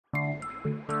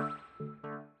This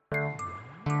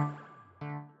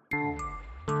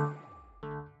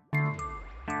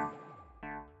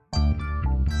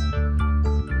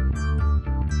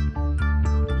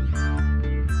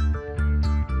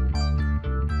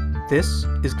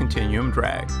is Continuum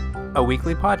Drag, a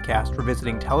weekly podcast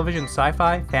revisiting television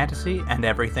sci-fi, fantasy, and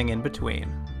everything in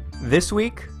between. This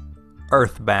week,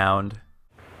 Earthbound.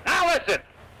 Now listen,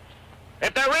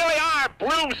 if there really are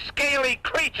blue scaly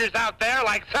creatures out there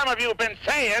like some of you have been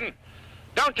saying,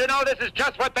 don't you know this is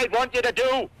just what they'd want you to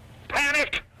do?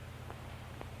 Panic?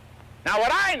 Now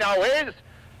what I know is,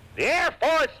 the Air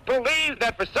Force believes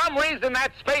that for some reason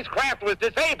that spacecraft was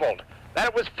disabled, that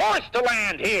it was forced to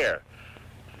land here.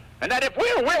 And that if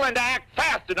we're willing to act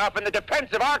fast enough in the defense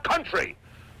of our country,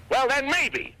 well then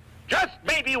maybe, just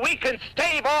maybe we can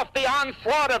stave off the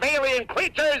onslaught of alien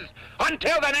creatures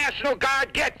until the National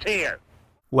Guard gets here.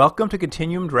 Welcome to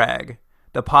Continuum Drag,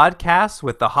 the podcast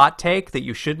with the hot take that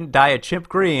you shouldn't dye a chimp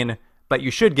green, but you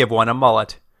should give one a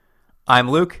mullet. I'm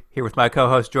Luke, here with my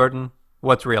co-host Jordan.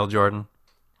 What's real, Jordan?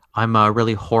 I'm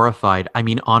really horrified. I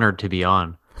mean, honored to be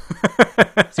on.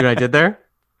 See what I did there?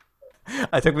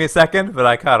 It took me a second, but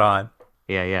I caught on.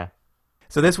 Yeah.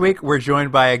 So this week, we're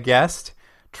joined by a guest.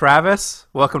 Travis,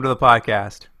 welcome to the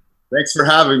podcast. Thanks for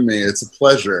having me. It's a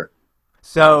pleasure.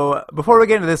 So before we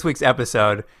get into this week's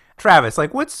episode, Travis,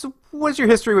 what's your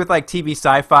history with TV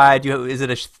sci-fi? Is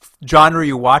it a genre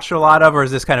you watch a lot of, or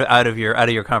is this kind of out of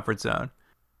your comfort zone?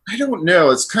 I don't know.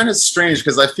 It's kind of strange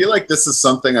because I feel like this is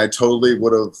something I totally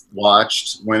would have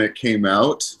watched when it came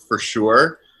out, for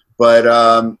sure. But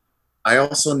I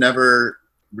also never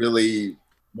really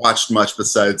watched much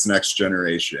besides Next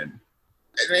Generation.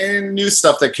 And new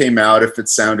stuff that came out, if it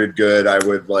sounded good, I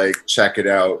would check it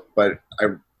out, but I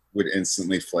would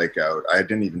instantly flake out. I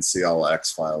didn't even see all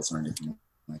X-Files or anything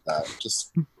like that.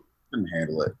 Just couldn't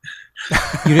handle it.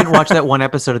 You didn't watch that one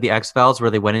episode of the X-Files where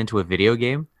they went into a video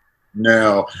game?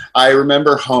 No. I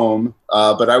remember Home,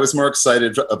 but I was more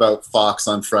excited about Fox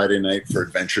on Friday night for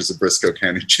Adventures of Briscoe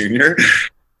County Jr.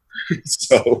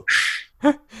 So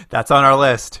that's on our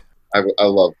list. I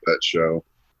love that show.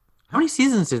 How many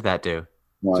seasons did that do?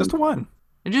 One. Just one.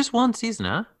 Just one season,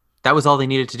 huh? That was all they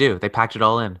needed to do. They packed it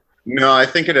all in. No, I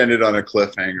think it ended on a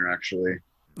cliffhanger, actually.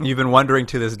 You've been wondering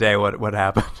to this day what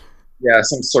happened. Yeah,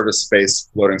 some sort of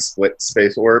floating split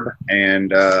space orb.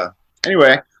 And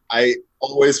anyway, I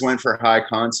always went for high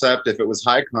concept. If it was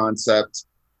high concept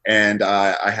and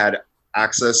I had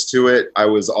access to it, I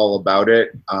was all about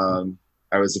it.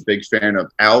 I was a big fan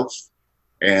of Alf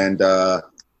and The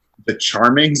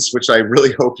Charmings, which I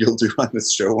really hope you'll do on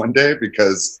this show one day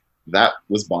because that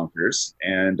was bonkers.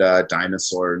 And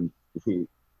Dinosaur,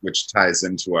 which ties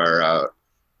into our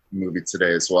movie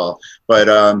today as well. But,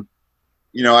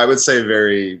 I would say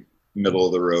very middle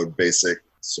of the road, basic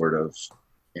sort of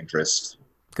interest.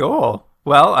 Cool.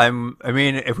 Well,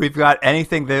 if we've got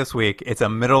anything this week, it's a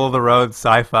middle of the road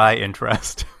sci-fi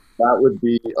interest. That would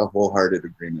be a wholehearted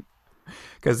agreement.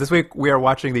 Because this week we are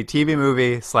watching the TV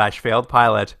movie / failed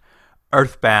pilot,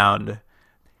 Earthbound.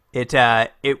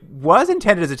 It was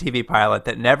intended as a TV pilot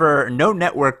that no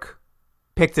network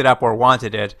picked it up or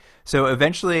wanted it. So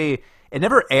eventually it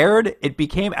never aired. It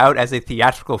became out as a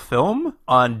theatrical film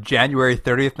on January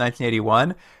 30th,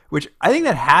 1981, which I think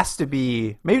that has to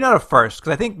be maybe not a first,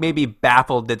 because I think maybe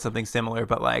Baffled did something similar,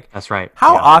 but that's right.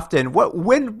 How often,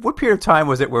 what period of time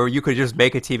was it where you could just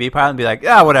make a TV pilot and be like,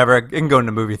 whatever, it can go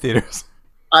into movie theaters?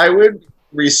 I would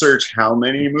research how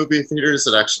many movie theaters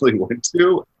it actually went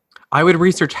to. I would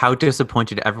research how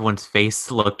disappointed everyone's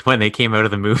face looked when they came out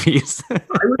of the movies. I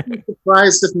would be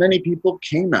surprised if many people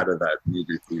came out of that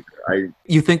movie theater.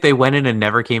 You think they went in and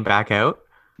never came back out?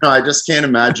 No, I just can't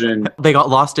imagine. They got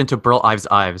lost into Burl Ives.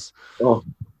 Oh,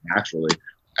 naturally.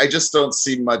 I just don't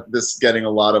see this getting a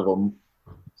lot of a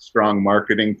strong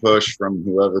marketing push from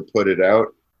whoever put it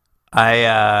out.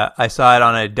 I saw it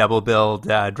on a double-billed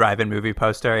drive-in movie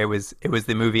poster. It was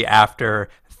the movie after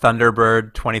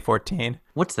Thunderbird 2014.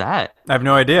 What's that? I have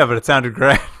no idea, but it sounded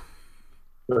great.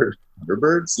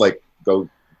 Thunderbirds? Go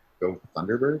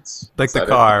Thunderbirds? Like the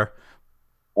car.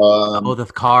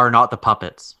 The car, not the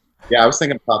puppets. Yeah, I was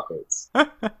thinking puppets.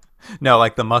 No,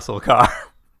 like the muscle car.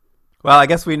 Well, I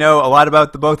guess we know a lot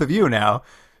about the both of you now.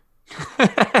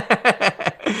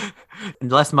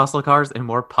 Less muscle cars and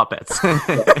more puppets.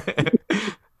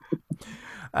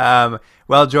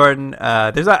 Well, Jordan,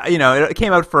 it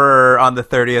came out on the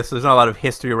 30th, so there's not a lot of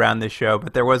history around this show,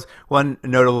 but there was one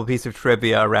notable piece of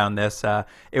trivia around this.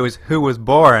 It was who was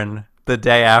born the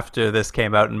day after this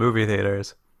came out in movie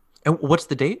theaters. And what's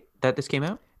the date that this came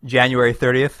out? January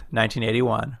 30th,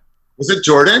 1981. Was it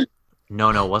Jordan? No,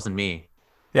 it wasn't me.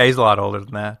 Yeah, he's a lot older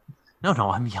than that. No,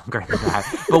 I'm younger than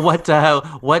that. But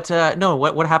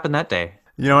what happened that day?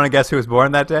 You don't want to guess who was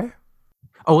born that day?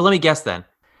 Oh, well, let me guess then.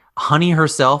 Honey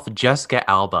herself, Jessica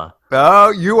Alba.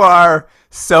 Oh, you are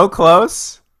so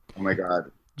close. Oh my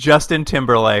God. Justin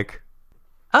Timberlake.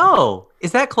 Oh,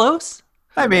 is that close?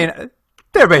 I mean,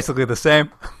 they're basically the same.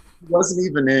 He wasn't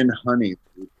even in Honey.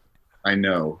 I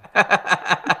know.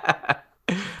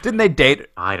 Didn't they date?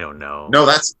 I don't know. No,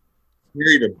 that's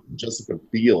married to Jessica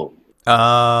Biel.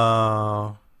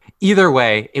 Oh, Either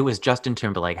way, it was Justin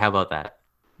Timberlake. How about that?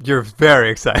 you're very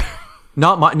excited.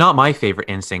 Not my favorite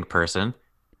NSYNC person.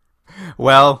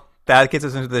 Well, that gets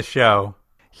us into the show.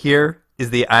 Here is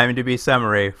the IMDb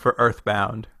summary for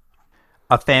Earthbound.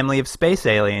 A family of space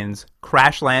aliens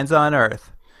crash lands on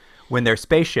Earth when their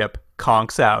spaceship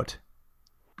conks out.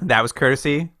 That was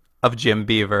courtesy of Jim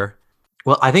Beaver.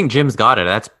 Well, I think Jim's got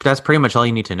it. That's pretty much all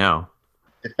you need to know.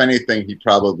 If anything, he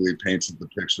probably painted the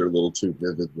picture a little too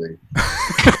vividly.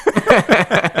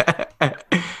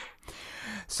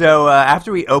 So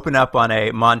after we open up on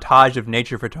a montage of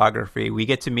nature photography, we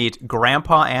get to meet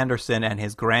Grandpa Anderson and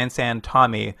his grandson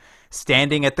Tommy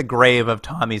standing at the grave of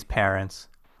Tommy's parents.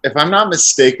 If I'm not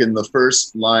mistaken, the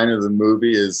first line of the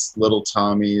movie is little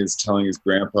Tommy is telling his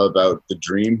grandpa about the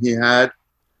dream he had.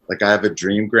 Like, I have a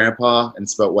dream, Grandpa, and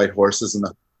it's about white horses in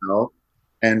the hotel.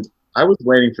 And I was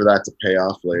waiting for that to pay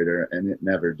off later, and it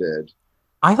never did.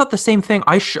 I thought the same thing.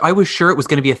 I was sure it was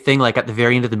going to be a thing. Like at the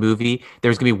very end of the movie, there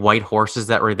was going to be white horses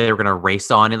that were going to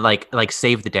race on and like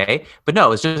save the day. But no, it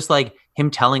was just like him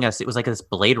telling us. It was like this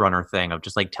Blade Runner thing of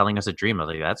just like telling us a dream. I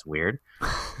was like, that's weird.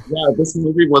 Yeah, this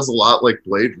movie was a lot like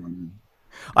Blade Runner.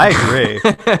 I agree.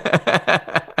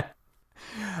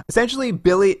 Essentially,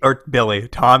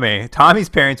 Tommy's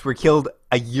parents were killed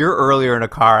a year earlier in a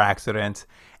car accident,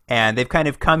 and they've kind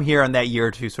of come here on that year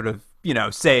to sort of,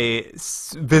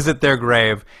 visit their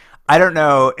grave. I don't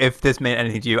know if this meant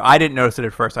anything to you. I didn't notice it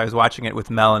at first. I was watching it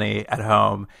with Melanie at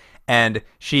home, and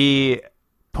she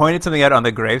pointed something out on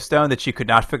the gravestone that she could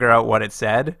not figure out what it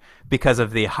said because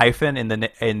of the hyphen in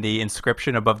the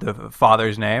inscription above the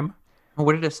father's name.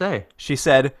 What did it say? She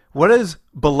said, "What does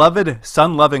beloved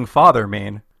son-loving father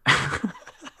mean?"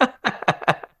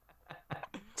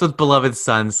 So it's beloved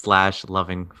son /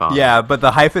 loving father. Yeah, but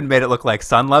the hyphen made it look like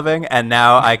son-loving, and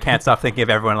now I can't stop thinking of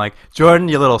everyone like, Jordan,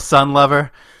 you little son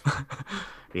lover.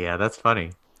 Yeah, that's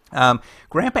funny.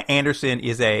 Grandpa Anderson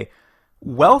is a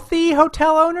wealthy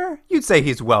hotel owner? You'd say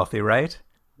he's wealthy, right?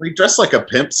 We dress like a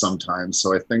pimp sometimes,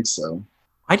 so I think so.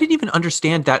 I didn't even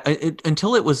understand that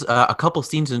until it was a couple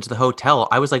scenes into the hotel.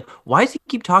 I was like, why does he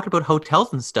keep talking about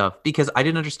hotels and stuff? Because I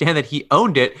didn't understand that he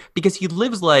owned it because he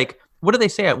lives like, what did they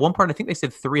say? At one part, I think they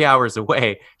said 3 hours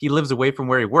away. He lives away from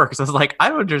where he works. I was like, I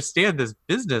don't understand this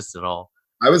business at all.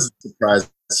 I was surprised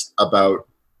about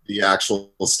the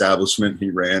actual establishment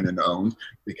he ran and owned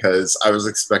because I was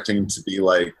expecting him to be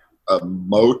like a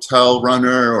motel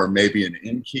runner or maybe an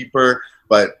innkeeper,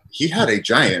 but he had a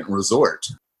giant resort.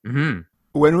 Mm-hmm.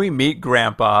 When we meet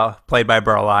Grandpa, played by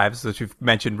Burl Ives, which we've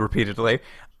mentioned repeatedly,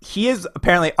 he is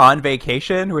apparently on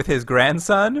vacation with his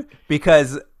grandson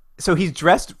so he's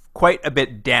dressed quite a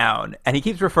bit down, and he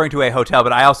keeps referring to a hotel,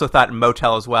 but I also thought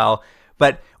motel as well.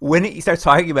 But when he starts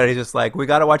talking about it, he's just like, we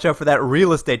got to watch out for that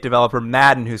real estate developer,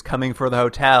 Madden, who's coming for the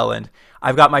hotel, and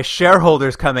I've got my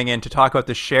shareholders coming in to talk about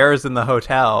the shares in the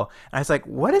hotel. And I was like,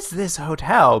 what is this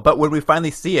hotel? But when we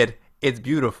finally see it, it's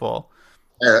beautiful.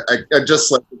 I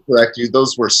just like to correct you.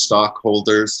 Those were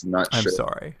stockholders, not I'm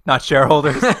sorry, not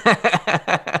shareholders.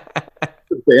 The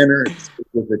banner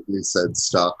specifically said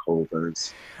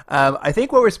stockholders. I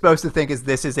think what we're supposed to think is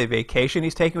this is a vacation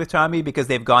he's taking with Tommy because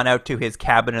they've gone out to his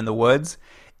cabin in the woods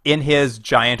in his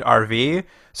giant RV.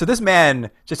 So this man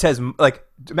just has, like,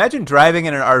 imagine driving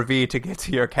in an RV to get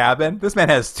to your cabin. This man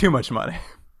has too much money.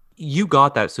 You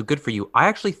got that, so good for you. I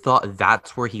actually thought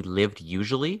that's where he lived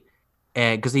usually.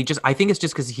 And because I think it's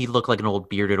just because he looked like an old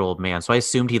bearded old man. So I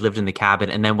assumed he lived in the cabin.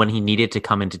 And then when he needed to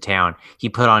come into town, he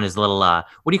put on his little, what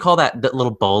do you call that? That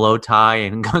little bolo tie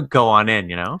and go on in,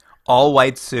 you know? All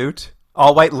white suit,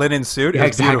 all white linen suit. Yeah,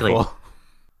 exactly. Beautiful.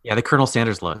 Yeah, the Colonel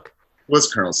Sanders look.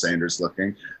 Was Colonel Sanders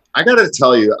looking? I got to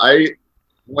tell you,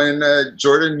 when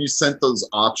Jordan, you sent those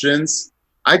options,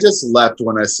 I just left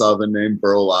when I saw the name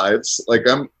Burl Ives. Like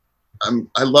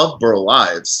I love Burl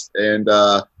Ives, and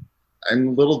I'm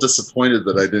a little disappointed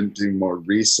that I didn't do more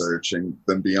research and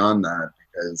then beyond that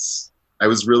because I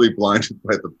was really blinded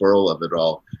by the Burl of it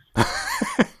all.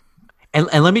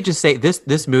 And let me just say,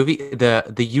 this movie,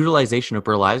 the utilization of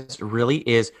Burl Ives really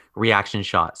is reaction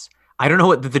shots. I don't know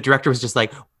what the director was just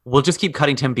like, we'll just keep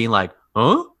cutting to him being like,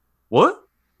 huh? What?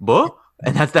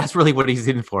 And that's really what he's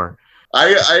in for.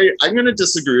 I'm going to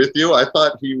disagree with you. I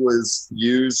thought he was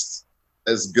used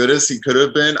as good as he could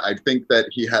have been. I think that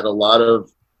he had a lot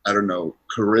of, I don't know,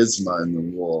 charisma in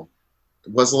the role.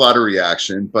 It was a lot of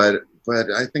reaction, but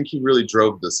I think he really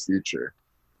drove this feature.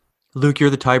 Luke, you're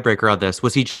the tiebreaker on this.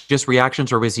 Was he just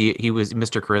reactions, or was he was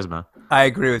Mr. Charisma? I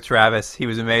agree with Travis. He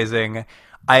was amazing.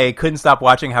 I couldn't stop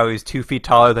watching how he was 2 feet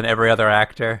taller than every other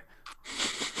actor.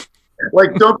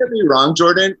 Like, don't get me wrong,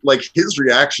 Jordan. Like, his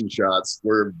reaction shots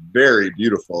were very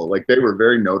beautiful. Like, they were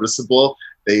very noticeable.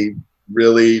 They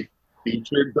really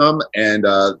featured them, and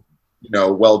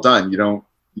well done. You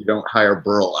don't hire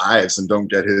Burl Ives and don't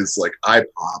get his like eye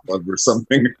pop over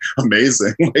something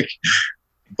amazing. Like,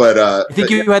 but I think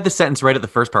you had the sentence right at the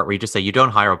first part where you just say you don't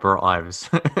hire Burl Ives.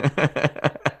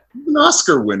 An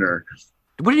Oscar winner.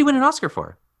 What did he win an Oscar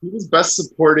for? He was Best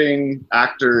Supporting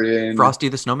Actor in Frosty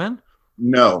the Snowman?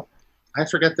 No, I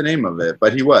forget the name of it,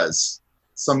 but he was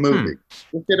some movie.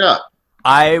 Look it up.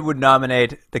 I would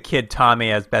nominate the kid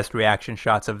Tommy as best reaction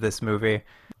shots of this movie.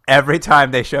 Every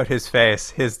time they showed his face,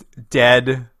 his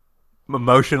dead,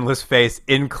 emotionless face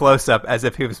in close-up as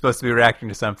if he was supposed to be reacting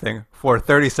to something for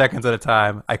 30 seconds at a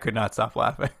time, I could not stop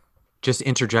laughing. Just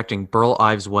interjecting, Burl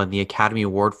Ives won the Academy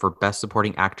Award for Best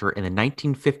Supporting Actor in the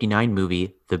 1959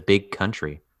 movie The Big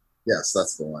Country. Yes,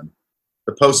 that's the one.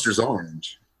 The poster's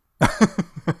orange.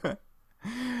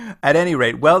 At any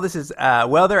rate, this is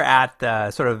they're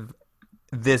at sort of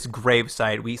this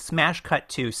gravesite. We smash cut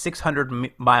to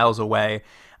 600 miles away.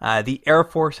 The Air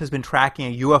Force has been tracking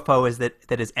a UFO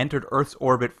that has entered Earth's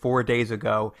orbit 4 days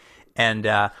ago. And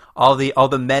all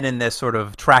the men in this sort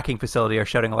of tracking facility are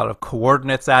shouting a lot of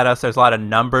coordinates at us. There's a lot of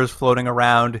numbers floating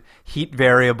around, heat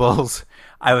variables.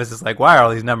 I was just like, why are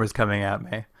all these numbers coming at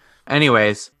me?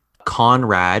 Anyways,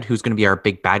 Conrad, who's going to be our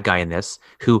big bad guy in this,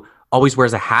 who always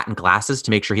wears a hat and glasses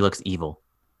to make sure he looks evil.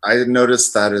 I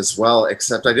noticed that as well,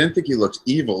 except I didn't think he looked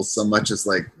evil so much as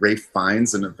like Ralph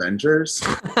Fiennes in Avengers.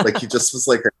 Like he just was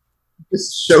like,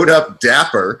 just showed up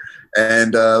dapper,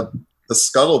 and the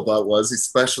scuttlebutt was he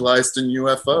specialized in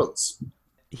UFOs.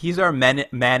 He's our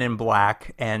man in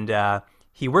black, and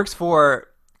he works for,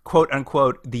 quote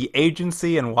unquote, the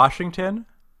agency in Washington.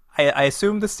 I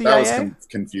assume the CIA? That was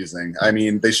confusing. I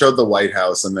mean, they showed the White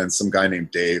House and then some guy named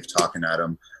Dave talking at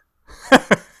him.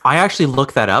 I actually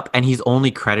looked that up, and he's only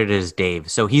credited as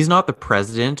Dave. So he's not the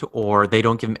president, or they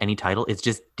don't give him any title. It's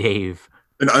just Dave.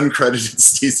 An uncredited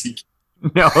Stacy.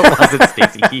 No, it wasn't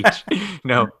Stacy Keach.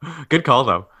 No. Good call,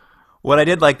 though. What I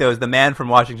did like, though, is the man from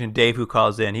Washington, Dave, who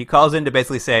calls in. He calls in to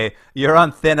basically say, you're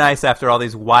on thin ice after all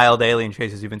these wild alien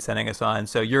chases you've been sending us on.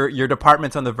 So your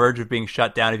department's on the verge of being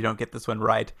shut down if you don't get this one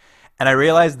right. And I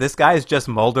realized this guy is just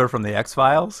Mulder from the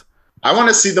X-Files. I want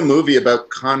to see the movie about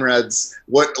Conrad's,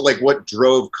 what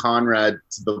drove Conrad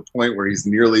to the point where he's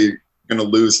nearly going to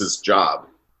lose his job.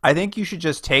 I think you should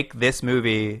just take this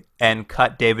movie and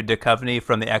cut David Duchovny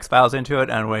from the X-Files into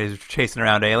it, and when he's chasing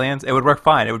around aliens, it would work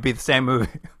fine. It would be the same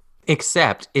movie.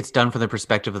 Except it's done from the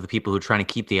perspective of the people who are trying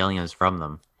to keep the aliens from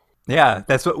them. Yeah,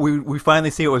 that's what we finally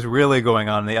see what was really going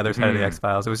on the other side of the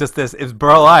X-Files. It was just this, it was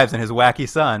Burl Ives and his wacky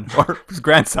son, or his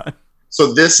grandson.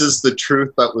 So this is the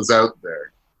truth that was out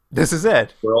there. This is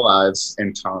it. Burl Ives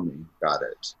and Tommy got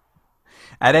it.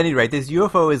 At any rate, this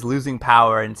UFO is losing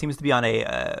power and seems to be on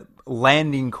a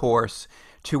landing course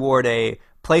toward a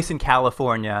place in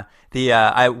California.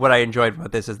 What I enjoyed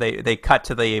about this is they cut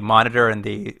to the monitor in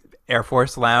the Air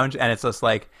Force lounge, and it's just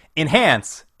like,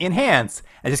 enhance. It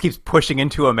just keeps pushing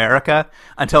into America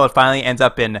until it finally ends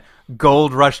up in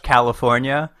Gold Rush,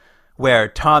 California, where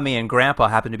Tommy and Grandpa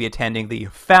happen to be attending the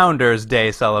Founders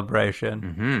Day celebration.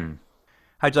 Mm-hmm.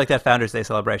 How'd you like that Founders Day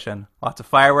celebration? Lots of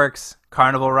fireworks,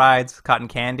 carnival rides, cotton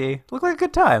candy. Looked like a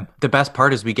good time. The best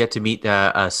part is we get to meet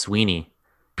Sweeney.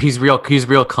 He's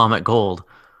real comic gold.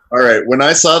 All right, when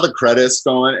I saw the credits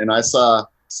going and I saw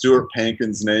Stuart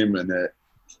Pankin's name in it,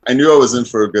 I knew I was in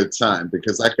for a good time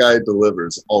because that guy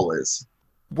delivers always.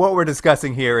 What we're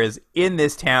discussing here is in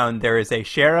this town there is a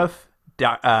Sheriff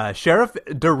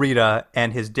Dorita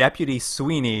and his deputy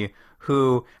Sweeney,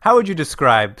 who, how would you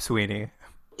describe Sweeney?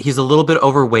 He's a little bit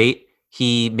overweight.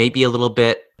 He may be a little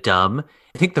bit dumb.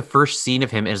 I think the first scene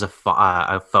of him is a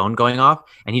phone going off,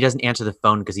 and he doesn't answer the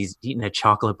phone because he's eating a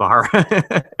chocolate bar.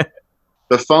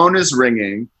 The phone is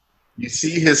ringing. You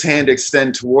see his hand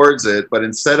extend towards it, but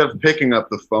instead of picking up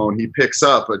the phone, he picks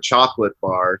up a chocolate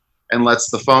bar and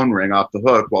lets the phone ring off the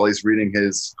hook while he's reading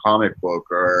his comic book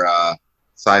or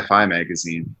sci-fi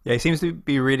magazine. Yeah, he seems to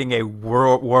be reading a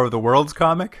War of the Worlds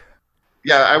comic.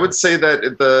 Yeah, I would say that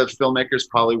the filmmakers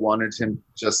probably wanted him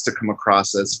just to come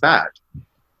across as fat.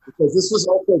 Because this was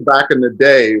also back in the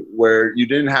day where you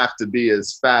didn't have to be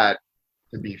as fat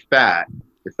to be fat.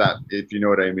 if you know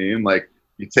what I mean. Like,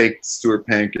 you take Stuart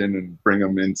Pankin and bring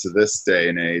him into this day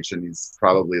and age, and he's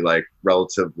probably like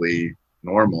relatively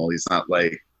normal. He's not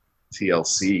like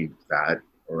TLC fat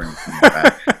or anything like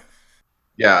that.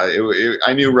 Yeah,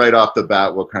 I knew right off the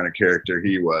bat what kind of character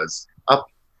he was. Up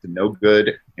to no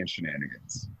good and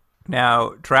shenanigans.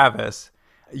 Now, Travis,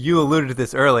 you alluded to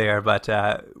this earlier, but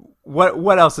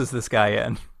what else is this guy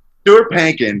in? Stuart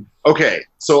Pankin. Okay,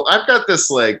 so I've got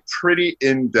this like pretty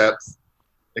in-depth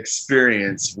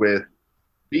experience with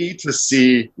B to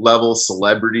C level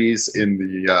celebrities in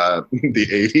the the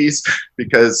 80s,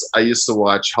 because I used to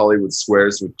watch Hollywood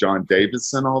Squares with John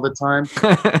Davidson all the time.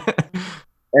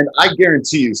 And I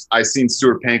guarantee you, I've seen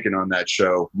Stuart Pankin on that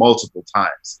show multiple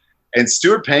times. And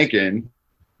Stuart Pankin,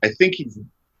 I think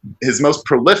his most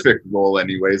prolific role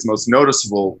anyway, his most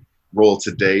noticeable role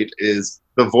to date is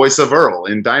the voice of Earl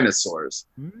in Dinosaurs.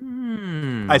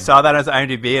 I saw that as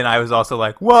IMDb, and I was also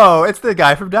like, whoa, it's the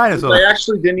guy from Dinosaurs. I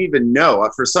actually didn't even know.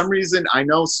 For some reason, I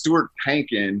know Stuart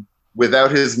Pankin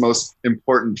without his most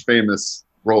important famous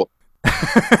role.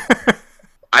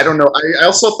 I don't know. I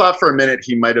also thought for a minute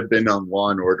he might have been on Law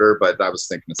and Order, but I was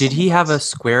thinking. Did he have a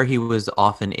square he was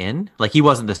often in? Like, he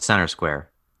wasn't the center square.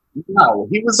 No,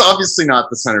 he was obviously not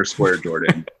the center square,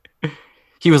 Jordan.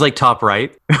 He was like top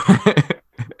right.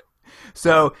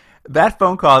 So that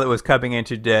phone call that was coming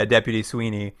into Deputy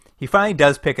Sweeney, he finally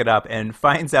does pick it up and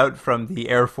finds out from the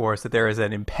Air Force that there is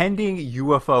an impending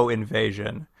UFO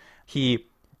invasion. He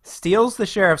steals the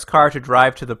sheriff's car to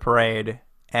drive to the parade.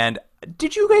 And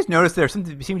did you guys notice there seemed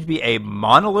to be a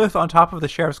monolith on top of the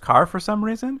sheriff's car for some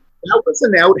reason? That was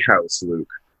an outhouse, Luke.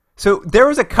 So there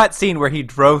was a cut scene where he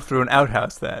drove through an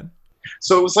outhouse then.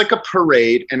 So it was like a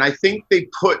parade, and I think they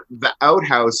put the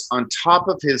outhouse on top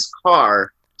of his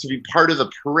car to be part of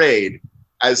the parade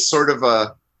as sort of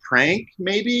a prank,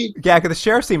 maybe? Yeah, because the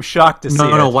sheriff seemed shocked to see it.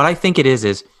 No. What I think it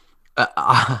is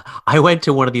I went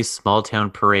to one of these small town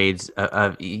parades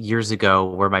years ago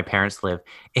where my parents live,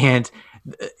 and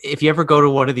if you ever go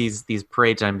to one of these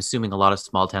parades, I'm assuming a lot of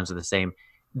small towns are the same.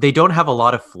 They don't have a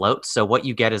lot of floats, so what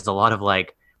you get is a lot of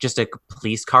like just a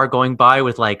police car going by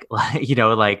with like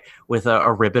with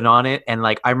a ribbon on it, and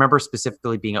like I remember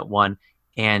specifically being at one.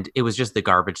 And it was just the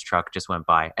garbage truck just went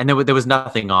by, and there was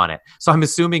nothing on it. So I'm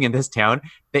assuming in this town,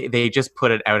 they just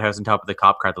put an outhouse on top of the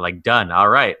cop car. They're like, done. All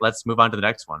right, let's move on to the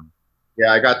next one.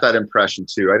 Yeah, I got that impression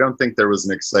too. I don't think there was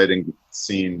an exciting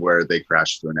scene where they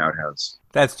crashed through an outhouse.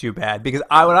 That's too bad, because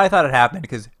what I thought had happened,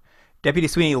 because Deputy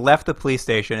Sweeney left the police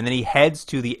station, and then he heads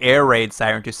to the air raid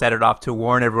siren to set it off to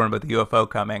warn everyone about the UFO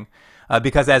coming,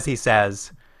 because as he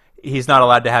says, he's not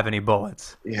allowed to have any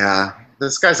bullets. Yeah,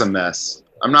 this guy's a mess.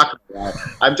 I'm not gonna lie.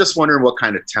 I'm just wondering what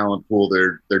kind of talent pool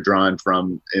they're drawing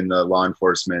from in the law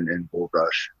enforcement in Bull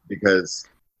Rush, because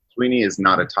Sweeney is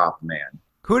not a top man.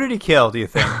 Who did he kill, do you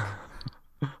think?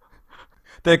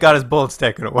 That got his bullets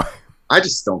taken away. I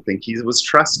just don't think he was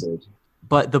trusted.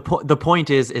 But the point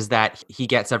is that he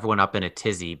gets everyone up in a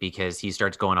tizzy because he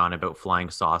starts going on about flying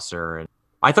saucer. And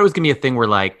I thought it was gonna be a thing where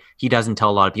like he doesn't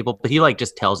tell a lot of people, but he like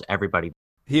just tells everybody.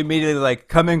 He immediately like,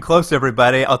 come in close,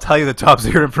 everybody. I'll tell you the top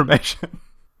secret information.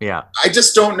 Yeah. I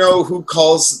just don't know who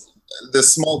calls the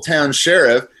small town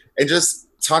sheriff and just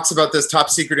talks about this top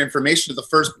secret information to the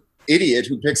first idiot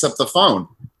who picks up the phone.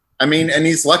 I mean, and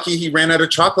he's lucky he ran out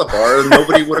of chocolate bar and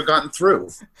nobody would have gotten through.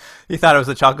 He thought it was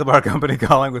a chocolate bar company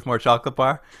calling with more chocolate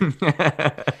bar.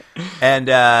 And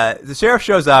the sheriff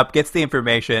shows up, gets the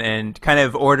information, and kind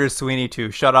of orders Sweeney to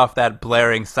shut off that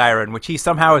blaring siren, which he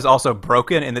somehow is also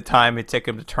broken in the time it took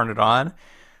him to turn it on.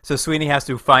 So Sweeney has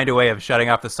to find a way of shutting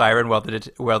off the siren while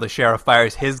the sheriff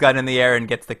fires his gun in the air and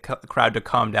gets the crowd to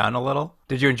calm down a little.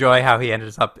 Did you enjoy how he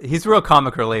ended up? He's real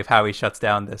comic relief how he shuts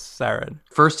down this siren.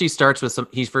 First he starts with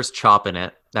he's first chopping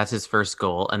it. That's his first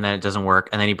goal. And then it doesn't work.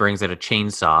 And then he brings out a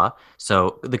chainsaw.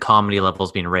 So the comedy level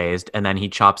is being raised. And then he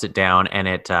chops it down and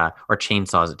or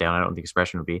chainsaws it down. I don't know what the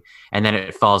expression would be. And then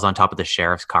it falls on top of the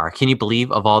sheriff's car. Can you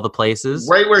believe of all the places?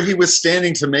 Right where he was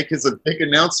standing to make his big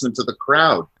announcement to the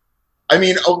crowd. I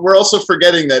mean, we're also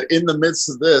forgetting that in the midst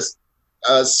of this,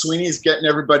 Sweeney's getting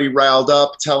everybody riled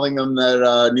up, telling them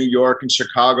that New York and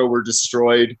Chicago were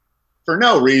destroyed for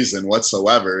no reason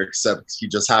whatsoever, except he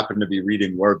just happened to be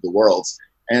reading War of the Worlds.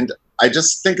 And I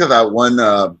just think of that one,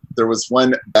 there was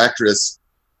one actress,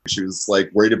 she was like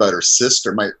worried about her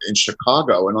sister in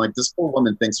Chicago. And like, this poor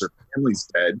woman thinks her family's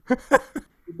dead.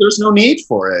 There's no need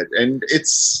for it. And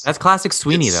that's classic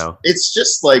Sweeney though. It's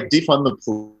just like defund the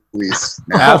police.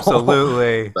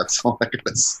 Absolutely. That's all I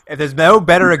gotta say. If there's no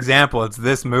better example, it's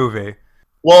this movie.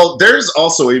 Well, there's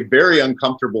also a very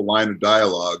uncomfortable line of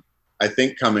dialogue, I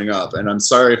think, coming up, and I'm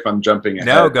sorry if I'm jumping ahead.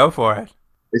 No, go for it.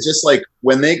 It's just like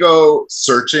when they go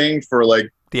searching for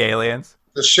like The aliens.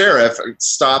 the sheriff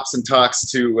stops and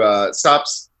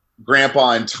stops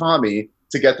Grandpa and Tommy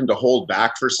to get them to hold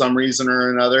back for some reason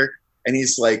or another, and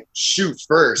he's like, shoot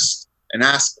first and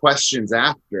ask questions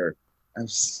after.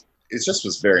 It just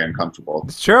was very uncomfortable.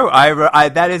 It's true.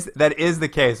 That is the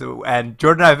case. And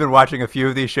Jordan and I have been watching a few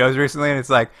of these shows recently, and it's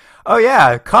like, oh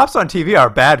yeah, cops on TV are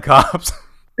bad cops.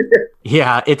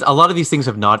 Yeah, it's a lot of these things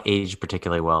have not aged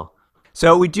particularly well.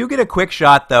 So we do get a quick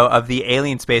shot, though, of the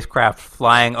alien spacecraft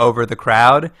flying over the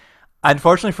crowd.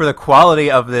 Unfortunately, for the quality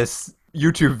of this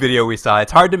YouTube video we saw,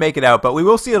 it's hard to make it out, but we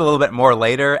will see it a little bit more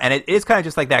later. And it is kind of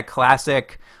just like that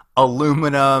classic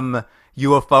aluminum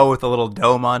UFO with a little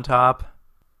dome on top.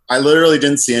 I literally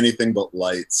didn't see anything but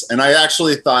lights. And I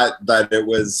actually thought that it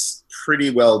was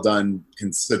pretty well done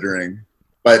considering.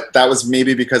 But that was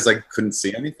maybe because I couldn't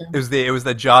see anything. It was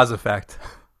the Jaws effect.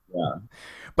 Yeah.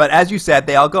 But as you said,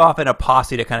 they all go off in a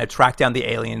posse to kind of track down the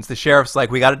aliens. The sheriff's like,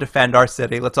 we got to defend our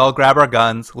city. Let's all grab our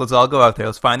guns. Let's all go out there.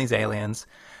 Let's find these aliens.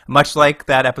 Much like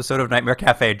that episode of Nightmare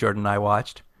Cafe Jordan and I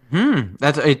watched.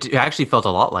 It actually felt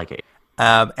a lot like it.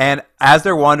 And as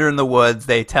they're wandering the woods,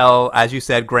 they tell, as you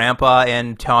said, Grandpa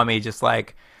and Tommy just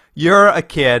like, you're a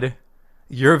kid.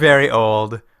 You're very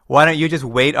old. Why don't you just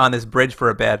wait on this bridge for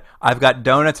a bit? I've got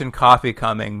donuts and coffee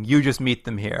coming. You just meet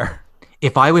them here.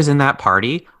 If I was in that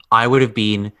party, I would have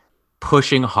been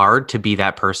pushing hard to be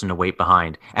that person to wait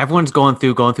behind. Everyone's going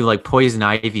through like poison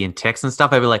ivy and ticks and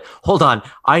stuff. I'd be like, hold on,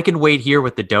 I can wait here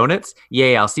with the donuts.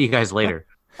 Yeah, I'll see you guys later.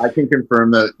 I can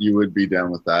confirm that you would be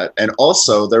down with that. And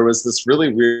also, there was this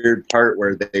really weird part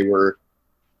where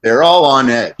they're all on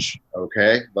edge,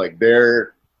 okay? Like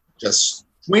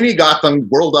Sweeney got them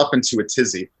whirled up into a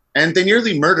tizzy. And they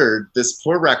nearly murdered this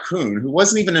poor raccoon who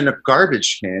wasn't even in a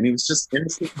garbage can. He was just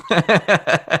innocent.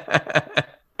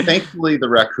 Thankfully, the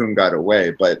raccoon got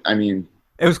away. But, I mean...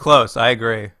 It was close. I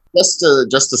agree. Just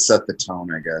to set the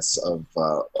tone, I guess, of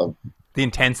the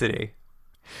intensity.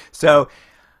 So,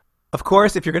 of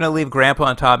course, if you're going to leave Grandpa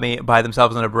and Tommy by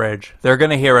themselves on a bridge, they're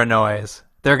going to hear a noise.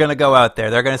 They're going to go out there.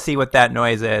 They're going to see what that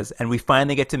noise is. And we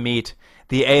finally get to meet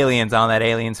the aliens on that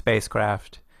alien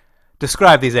spacecraft.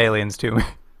 Describe these aliens to me.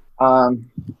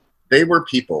 They were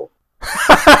people.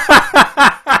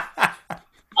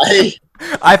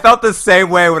 I felt the same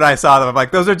way when I saw them. I'm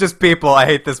like, those are just people. I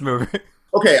hate this movie.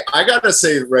 Okay, I gotta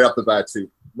say right off the bat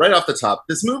too, right off the top,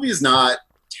 this movie is not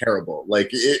terrible. Like,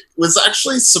 it was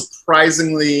actually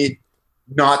surprisingly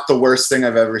not the worst thing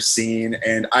I've ever seen,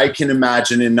 and I can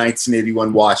imagine in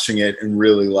 1981 watching it and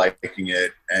really liking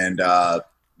it, and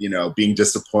being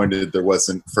disappointed there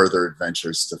wasn't further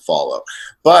adventures to follow.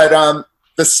 But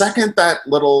the second that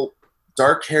little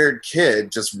dark-haired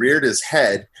kid just reared his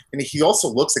head, and he also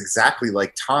looks exactly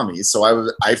like Tommy, so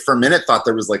I for a minute thought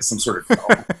there was like some sort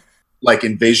of like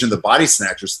Invasion of the Body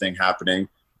Snatchers thing happening.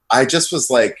 I just was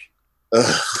like,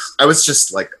 ugh. I was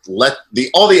just like,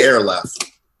 all the air left.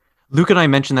 Luke and I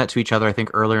mentioned that to each other, I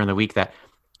think, earlier in the week, that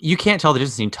you can't tell the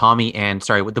difference between Tommy and,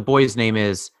 what the boy's name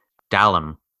is,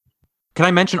 Dallum. Can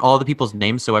I mention all the people's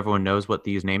names so everyone knows what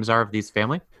these names are of these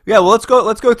family? Yeah, well, let's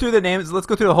go through the names. Let's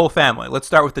go through the whole family. Let's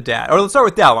start with the dad. Or let's start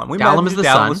with Dallum. Dallum is the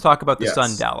son. Let's talk about the Yes. son,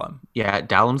 Dallum. Yeah,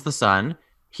 Dallum's the son.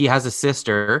 He has a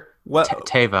sister,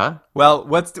 Teva. Well,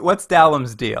 what's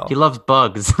Dallum's deal? He loves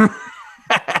bugs.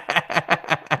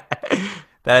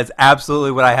 That is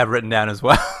absolutely what I have written down as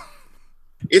well.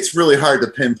 It's really hard to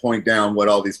pinpoint down what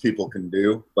all these people can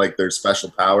do, like their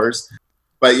special powers.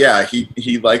 But yeah,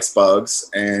 he likes bugs,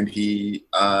 and he's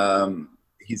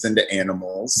into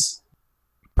animals.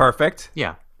 Perfect.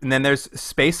 Yeah. And then there's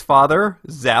Space Father,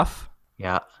 Zeph.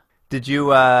 Yeah. Did you,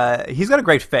 he's got a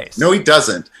great face. No, he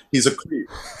doesn't. He's a creep.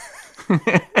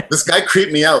 This guy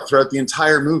creeped me out throughout the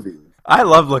entire movie. I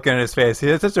love looking at his face. He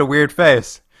has such a weird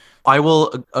face. I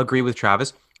will agree with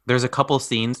Travis. There's a couple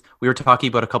scenes. We were talking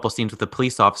about a couple scenes with the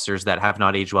police officers that have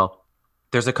not aged well.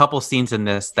 There's a couple scenes in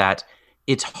this that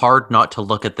it's hard not to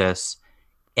look at this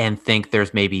and think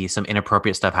there's maybe some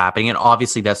inappropriate stuff happening. And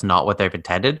obviously that's not what they've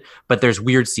intended, but there's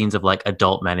weird scenes of like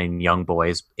adult men and young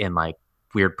boys in like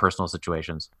weird personal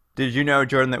situations. Did you know,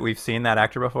 Jordan, that we've seen that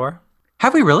actor before?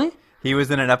 Have we really? He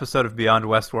was in an episode of Beyond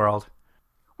Westworld.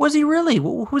 Was he really?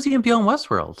 Who was he in Beyond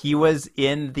Westworld? He was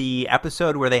in the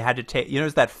episode where they had to take,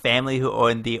 there's that family who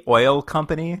owned the oil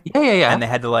company? Yeah. And they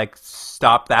had to like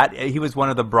stop that. He was one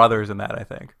of the brothers in that, I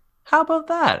think. How about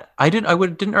that? I didn't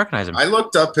recognize him. I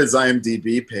looked up his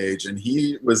IMDb page, and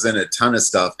he was in a ton of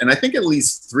stuff. And I think at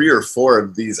least 3 or 4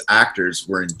 of these actors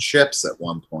were in Chips at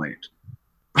one point.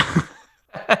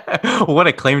 What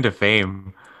a claim to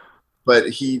fame. But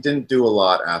he didn't do a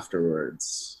lot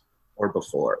afterwards or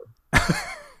before.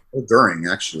 Well, during,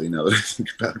 actually, now that I think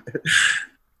about it.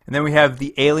 And then we have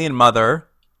the alien mother,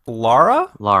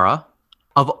 Laura. Lara.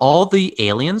 Of all the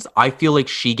aliens, I feel like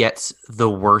she gets the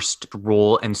worst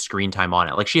role and screen time on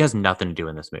it. Like, she has nothing to do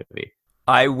in this movie.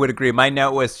 I would agree. My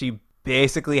note was she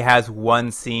basically has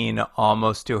one scene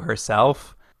almost to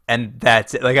herself, and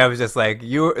that's it. Like, I was just like,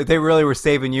 they really were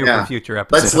saving you for future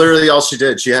episodes. That's literally all she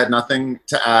did. She had nothing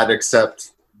to add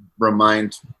except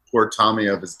remind poor Tommy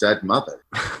of his dead mother.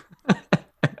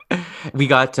 We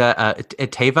got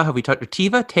Teva. Have we talked?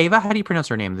 Teva? How do you pronounce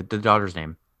her name? The daughter's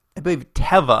name? I believe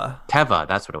Teva. Teva,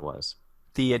 that's what it was.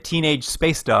 The teenage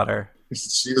space daughter.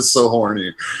 She is so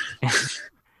horny.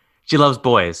 She loves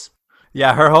boys.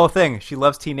 Yeah, her whole thing. She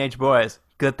loves teenage boys.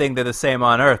 Good thing they're the same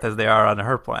on Earth as they are on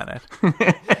her planet.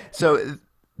 So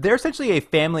they're essentially a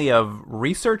family of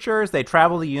researchers. They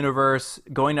travel the universe,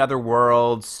 going to other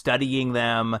worlds, studying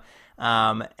them,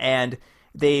 and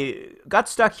they got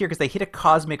stuck here because they hit a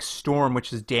cosmic storm which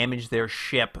has damaged their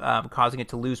ship, causing it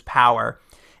to lose power.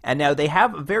 And now they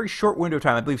have a very short window of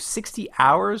time, I believe 60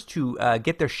 hours to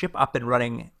get their ship up and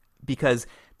running, because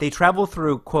they travel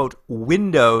through, quote,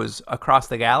 windows across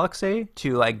the galaxy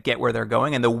to like get where they're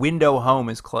going, and the window home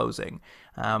is closing.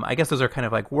 I guess those are kind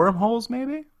of like wormholes,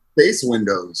 maybe? Space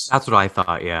windows. That's what I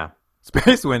thought, yeah.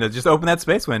 Space windows. Just open that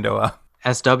space window up.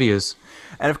 SWs.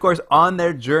 And of course, on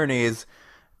their journeys,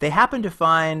 they happen to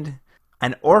find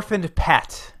an orphaned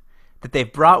pet that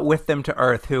they've brought with them to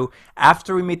Earth, who,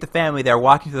 after we meet the family, they're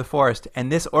walking through the forest,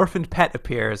 and this orphaned pet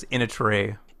appears in a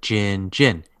tree. Jin,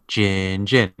 Jin, Jin,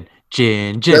 Jin, Jin,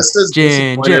 Jin. Just as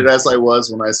Jin, disappointed Jin. as I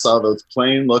was when I saw those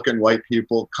plain-looking white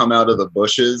people come out of the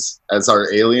bushes as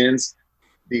our aliens,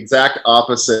 the exact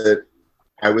opposite.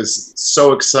 I was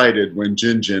so excited when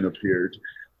Jin Jin appeared.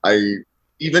 I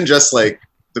even just like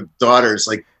the daughters,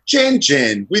 like, Jin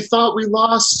Jin, we thought we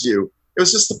lost you. It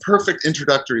was just the perfect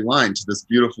introductory line to this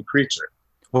beautiful creature.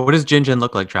 What does Jin Jin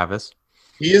look like, Travis?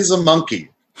 He is a monkey.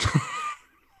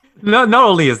 No, not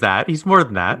only is that, he's more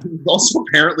than that. He's also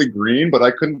apparently green, but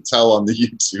I couldn't tell on the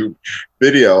YouTube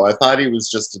video. I thought he was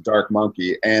just a dark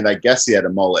monkey, and I guess he had a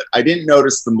mullet. I didn't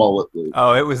notice the mullet loop.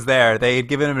 Oh, it was there. They had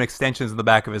given him extensions in the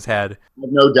back of his head. I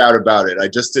have no doubt about it. I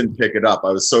just didn't pick it up.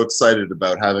 I was so excited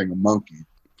about having a monkey.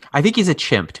 I think he's a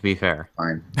chimp, to be fair.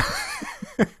 Fine.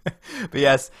 But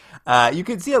yes, you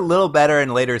can see a little better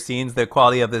in later scenes. The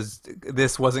quality of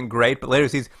this wasn't great, but later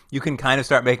scenes you can kind of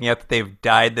start making out that they've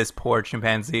dyed this poor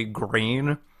chimpanzee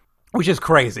green, which is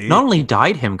crazy. Not only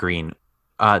dyed him green,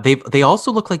 they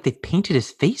also look like they've painted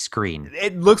his face green.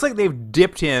 It looks like they've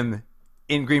dipped him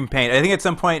in green paint. I think at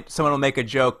some point someone will make a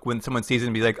joke when someone sees it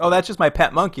and be like, "Oh, that's just my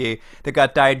pet monkey that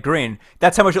got dyed green."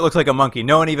 That's how much it looks like a monkey.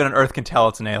 No one even on Earth can tell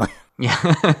it's an alien. Yeah.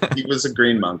 He was a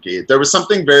green monkey. There was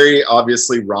something very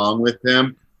obviously wrong with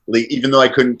him. Like, even though I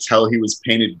couldn't tell he was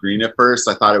painted green at first,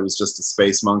 I thought it was just a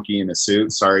space monkey in a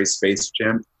suit. Sorry, space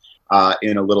chimp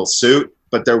in a little suit.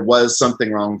 But there was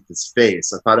something wrong with his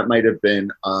face. I thought it might have been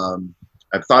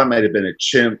a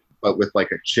chimp, but with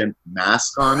like a chimp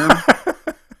mask on him.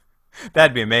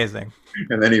 That'd be amazing.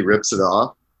 And then he rips it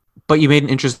off. But you made an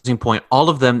interesting point. All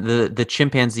of them, the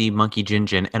chimpanzee, monkey, Jin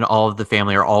Jin, and all of the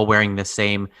family are all wearing the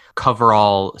same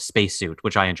coverall spacesuit,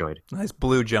 which I enjoyed. Nice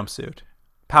blue jumpsuit.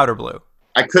 Powder blue.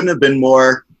 I couldn't have been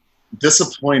more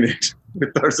disappointed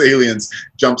with those aliens'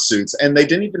 jumpsuits. And they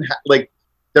didn't even have, like,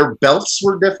 their belts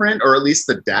were different, or at least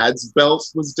the dad's belt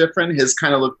was different. His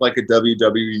kind of looked like a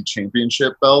WWE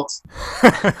championship belt.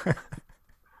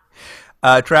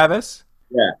 Travis?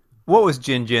 Yeah. What was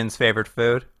Jin Jin's favorite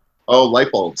food? Oh,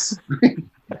 light bulbs.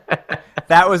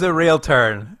 That was a real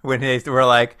turn when they were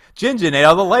like, Jin Jin ate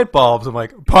all the light bulbs. I'm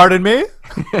like, pardon me?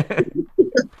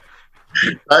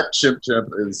 That chimp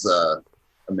is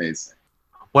amazing.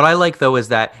 What I like, though, is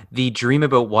that the dream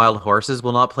about wild horses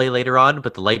will not play later on,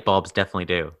 but the light bulbs definitely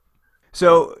do.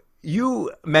 So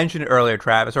you mentioned earlier,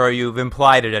 Travis, or you've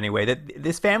implied it anyway, that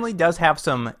this family does have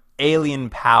some alien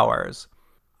powers.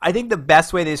 I think the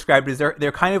best way they described it is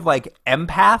they're kind of like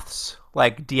empaths,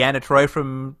 like Deanna Troi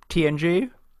from TNG.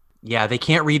 Yeah, they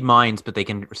can't read minds, but they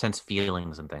can sense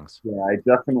feelings and things. Yeah, I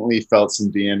definitely felt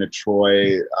some Deanna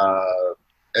Troi,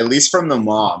 at least from the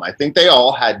mom. I think they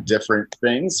all had different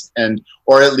things,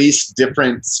 or at least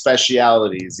different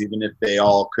specialities, even if they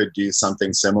all could do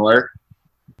something similar.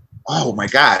 Oh my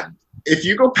God. If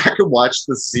you go back and watch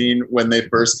the scene when they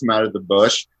first come out of the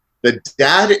bush, the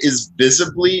dad is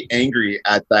visibly angry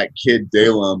at that kid,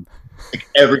 Dalem. Like,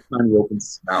 every time he opens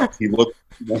his mouth, he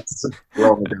wants to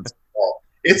throw him against the wall.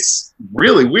 It's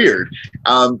really weird.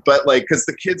 But like, because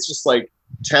the kid's just like,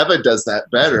 Teva does that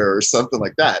better or something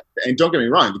like that. And don't get me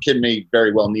wrong, the kid may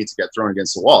very well need to get thrown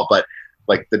against the wall. But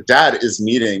like the dad is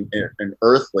meeting an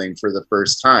Earthling for the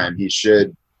first time. He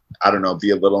should, I don't know,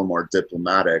 be a little more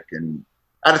diplomatic. And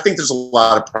I think there's a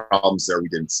lot of problems there we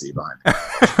didn't see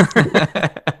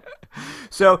behind.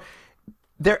 So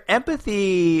their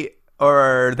empathy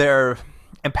or their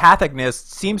empathicness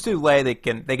seems to lay they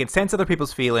can sense other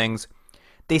people's feelings.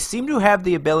 They seem to have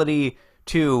the ability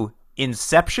to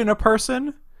inception a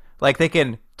person. Like they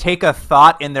can take a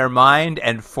thought in their mind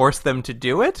and force them to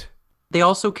do it. They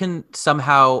also can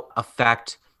somehow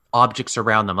affect objects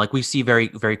around them. Like we see very,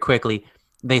 very quickly,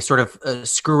 they sort of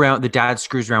screw around. The dad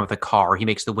screws around with a car. He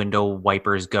makes the window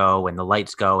wipers go and the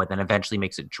lights go, and then eventually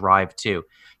makes it drive too.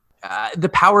 The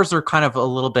powers are kind of a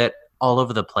little bit all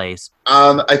over the place.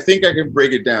 I think I can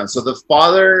break it down. So the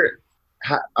father,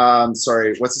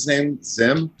 sorry, what's his name?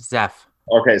 Zeph.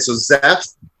 Okay, so Zeph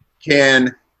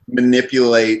can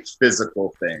manipulate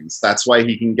physical things. That's why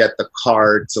he can get the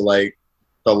car to like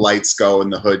the lights go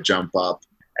and the hood jump up.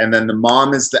 And then the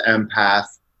mom is the empath,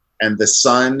 and the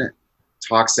son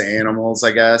talks to animals,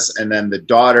 I guess. And then the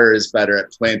daughter is better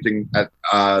at planting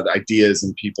ideas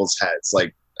in people's heads,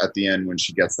 like at the end when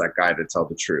she gets that guy to tell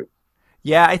the truth.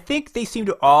 Yeah, I think they seem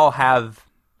to all have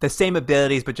the same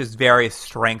abilities, but just various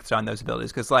strengths on those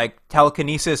abilities. Because like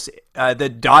telekinesis, the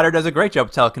daughter does a great job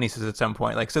of telekinesis at some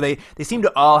point. Like so, they seem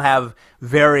to all have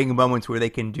varying moments where they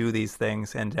can do these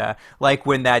things. And like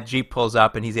when that Jeep pulls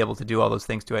up and he's able to do all those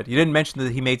things to it. You didn't mention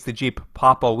that he makes the Jeep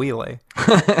pop a wheelie.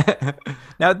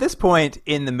 Now at this point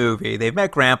in the movie, they've met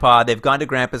Grandpa. They've gone to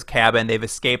Grandpa's cabin. They've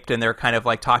escaped, and they're kind of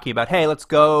like talking about, hey, let's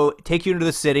go take you into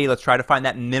the city. Let's try to find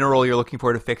that mineral you're looking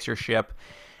for to fix your ship.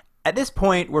 At this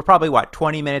point, we're probably,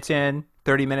 20 minutes in,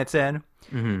 30 minutes in?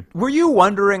 Mm-hmm. Were you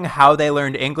wondering how they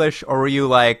learned English, or were you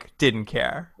like, didn't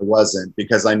care? I wasn't,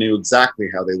 because I knew exactly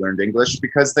how they learned English,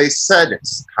 because they said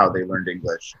how they learned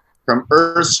English. From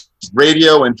Earth's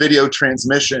radio and video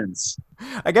transmissions.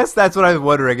 I guess that's what I was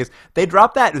wondering, is they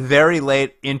dropped that very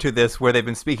late into this where they've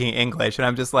been speaking English, and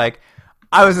I'm just like,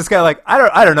 I was just kind of like,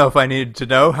 I don't know if I needed to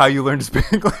know how you learned to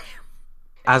speak English.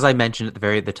 As I mentioned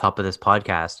at the top of this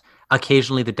podcast,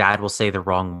 occasionally the dad will say the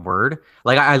wrong word.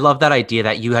 Like I love that idea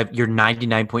that you're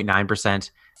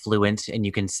 99.9% fluent and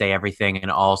you can say everything in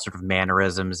all sort of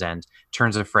mannerisms and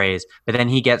turns of phrase, but then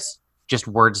he gets just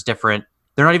words different.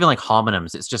 They're not even like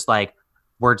homonyms. It's just like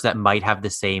words that might have the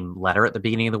same letter at the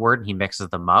beginning of the word, and he mixes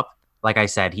them up. Like I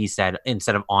said, he said,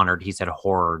 instead of honored, he said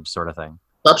horrid sort of thing.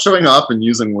 Stop showing up and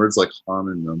using words like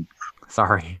homonym.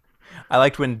 Sorry. I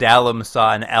liked when Dallum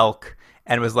saw an elk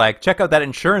and was like, check out that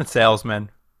insurance salesman.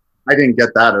 I didn't get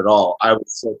that at all. I was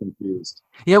so confused.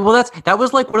 Yeah, well, that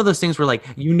was like one of those things where like,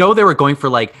 they were going for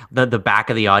like the back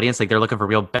of the audience, like they're looking for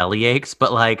real belly aches,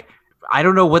 but like, I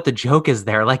don't know what the joke is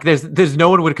there. Like there's no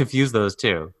one would confuse those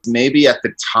two. Maybe at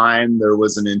the time there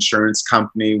was an insurance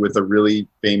company with a really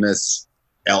famous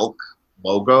elk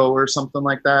logo or something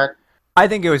like that. I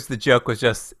think the joke was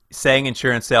just saying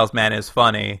insurance salesman is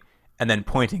funny, and then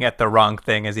pointing at the wrong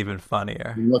thing is even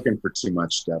funnier. I'm looking for too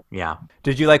much depth. Yeah.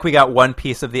 Did you like we got one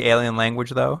piece of the alien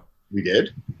language, though? We did?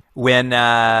 When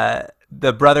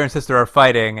the brother and sister are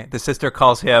fighting, the sister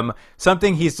calls him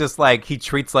something he's just like, he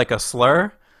treats like a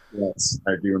slur. Yes,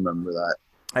 I do remember that.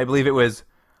 I believe it was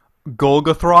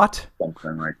Golgothrot.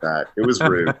 Something like that. It was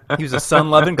rude. He was a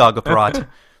sun-loving Golgothrot.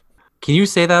 Can you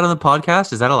say that on the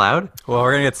podcast? Is that allowed? Well,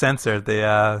 we're going to get censored.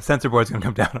 The censor board's going to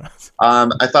come down on us.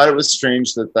 I thought it was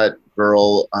strange that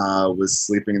girl was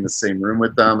sleeping in the same room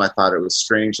with them. I thought it was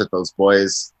strange that those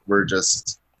boys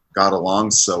got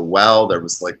along so well. There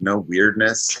was like no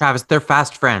weirdness. Travis, they're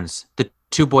fast friends. The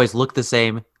two boys look the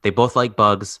same. They both like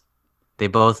bugs. They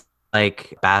both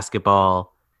like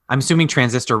basketball. I'm assuming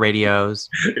transistor radios.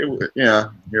 Yeah,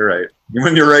 you're right.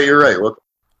 When you're right, you're right. Look.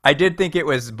 I did think it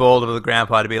was bold of the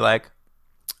grandpa to be like,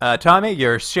 Tommy,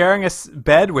 you're sharing a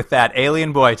bed with that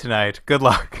alien boy tonight. Good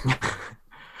luck.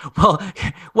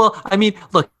 Well, I mean,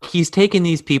 look, he's taking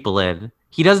these people in.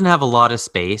 He doesn't have a lot of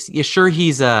space. Yeah, sure,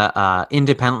 he's a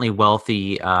independently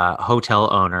wealthy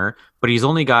hotel owner, but he's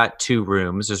only got 2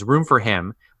 rooms. There's room for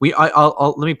him.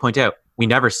 Let me point out, we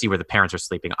never see where the parents are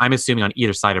sleeping. I'm assuming on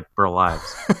either side of their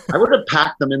lives. I would have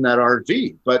packed them in that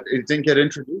RV, but it didn't get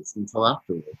introduced until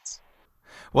afterwards.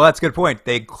 Well, that's a good point.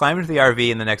 They climb into the RV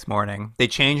in the next morning. They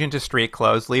change into street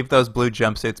clothes, leave those blue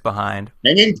jumpsuits behind.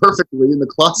 Hanging perfectly in the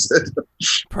closet.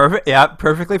 Perfect. Yeah,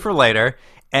 perfectly for later.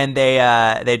 And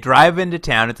they drive into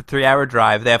town. It's a 3-hour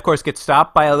drive. They, of course, get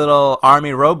stopped by a little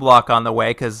army roadblock on the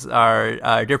way because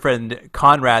our dear friend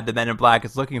Conrad, the Men in Black,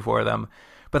 is looking for them.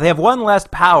 But they have one less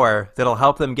power that'll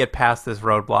help them get past this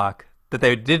roadblock that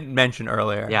they didn't mention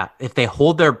earlier. Yeah, if they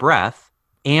hold their breath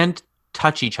and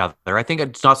touch each other, I think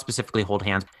it's not specifically hold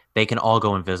hands, they can all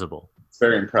go invisible.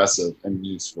 very impressive and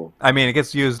useful. I mean, it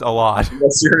gets used a lot.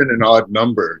 Unless you're in an odd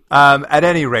number. At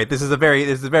any rate, this is a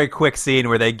very quick scene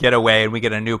where they get away and we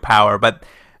get a new power. But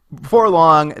before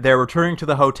long, they're returning to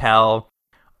the hotel.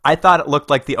 I thought it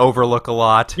looked like the Overlook a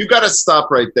lot. You got to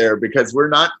stop right there because we're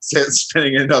not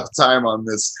spending enough time on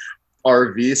this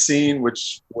RV scene,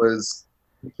 which was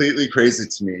completely crazy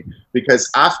to me. Because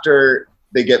after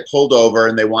they get pulled over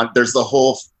and there's the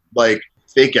whole like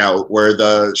fake out where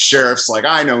the sheriff's like,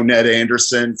 I know Ned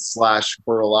Anderson /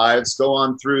 Coral Ives, go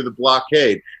on through the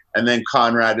blockade. And then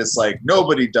Conrad is like,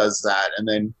 nobody does that. And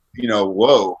then,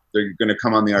 whoa, they're going to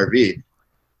come on the RV.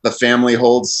 The family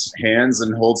holds hands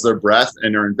and holds their breath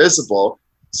and are invisible.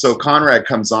 So Conrad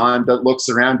comes on, but looks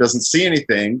around, doesn't see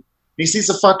anything. He sees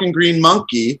a fucking green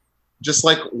monkey just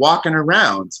like walking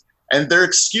around. And their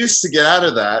excuse to get out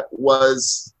of that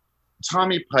was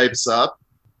Tommy pipes up,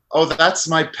 oh, that's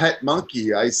my pet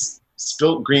monkey. I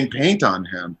spilt green paint on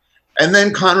him. And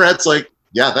then Conrad's like,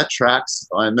 yeah, that tracks.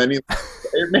 And then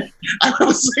I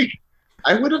was like,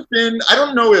 I would have been, I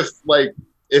don't know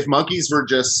if monkeys were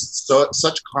just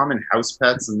such common house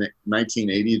pets in the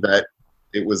 1980 that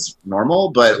it was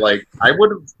normal, but like I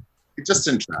would have, it just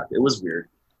didn't track. It was weird.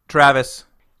 Travis,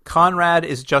 Conrad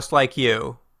is just like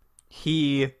you.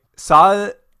 He saw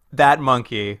that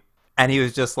monkey and he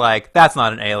was just like, that's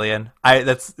not an alien.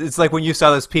 It's like when you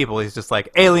saw those people, he's just like,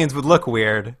 aliens would look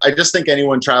weird. I just think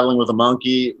anyone traveling with a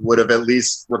monkey would have at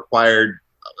least required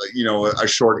a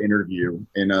short interview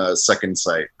in a second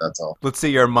site. That's all. Let's see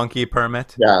your monkey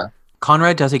permit. Yeah.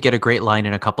 Conrad doesn't get a great line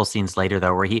in a couple scenes later,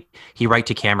 though, where he right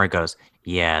to camera goes,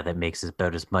 yeah, that makes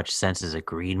about as much sense as a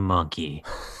green monkey.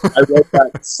 I wrote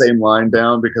that same line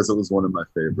down because it was one of my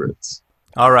favorites.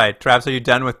 All right, Travis, are you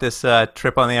done with this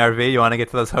trip on the RV? You want to get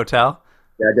to this hotel?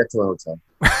 Yeah, get to the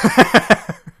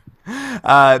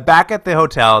hotel. Back at the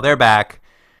hotel, they're back.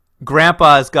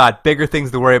 Grandpa's got bigger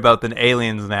things to worry about than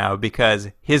aliens now because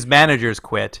his managers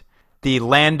quit. The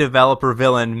land developer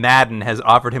villain Madden has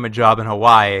offered him a job in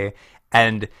Hawaii,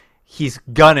 and he's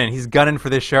gunning for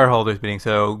this shareholders meeting.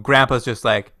 So Grandpa's just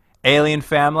like, alien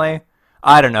family?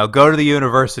 I don't know. Go to the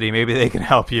university. Maybe they can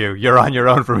help you. You're on your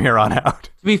own from here on out.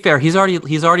 To be fair, he's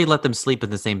already let them sleep in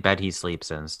the same bed he sleeps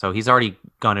in, so he's already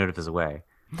gone out of his way.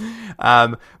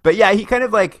 But yeah, he kind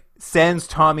of like sends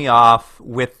Tommy off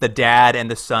with the dad and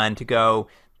the son to go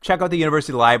check out the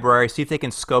university library, see if they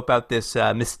can scope out this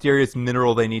mysterious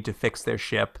mineral they need to fix their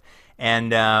ship.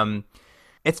 And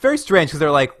it's very strange because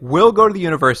they're like, we'll go to the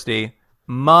university.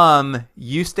 Mom,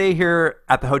 you stay here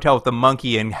at the hotel with the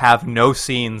monkey and have no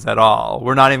scenes at all.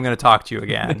 We're not even going to talk to you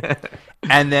again.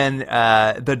 And then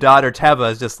the daughter,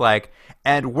 Teva, is just like,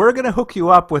 and we're going to hook you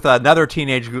up with another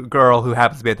teenage girl who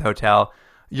happens to be at the hotel.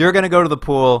 You're going to go to the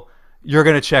pool. You're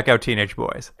going to check out teenage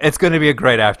boys. It's going to be a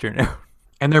great afternoon.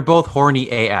 And they're both horny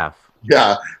AF.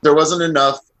 Yeah, there wasn't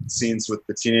enough scenes with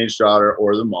the teenage daughter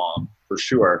or the mom, for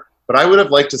sure. But I would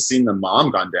have liked to seen the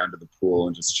mom gone down to the pool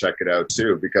and just check it out,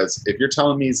 too. Because if you're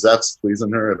telling me Zeph's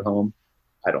pleasing her at home,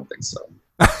 I don't think so.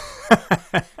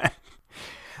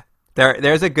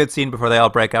 There's a good scene before they all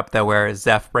break up, though, where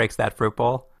Zeph breaks that fruit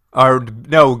bowl. Or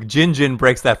no, Jin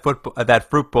breaks that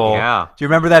fruit bowl. Yeah. Do you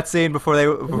remember that scene before they? I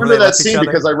remember that scene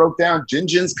because I wrote down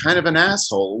Jin's kind of an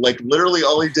asshole. Like literally,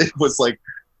 all he did was like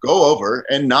go over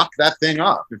and knock that thing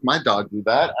off. If my dog did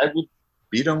that, I would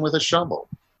beat him with a shovel.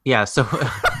 Yeah, so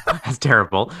that's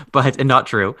terrible, and not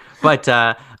true. But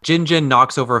Jin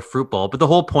knocks over a fruit bowl. But the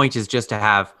whole point is just to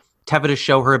have Teva to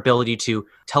show her ability to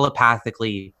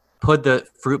telepathically put the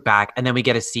fruit back, and then we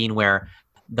get a scene where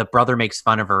the brother makes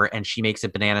fun of her and she makes a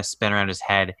banana spin around his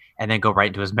head and then go right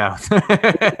into his mouth.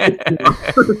 That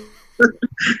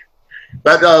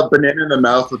banana in the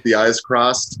mouth with the eyes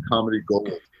crossed, comedy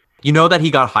gold. You know that he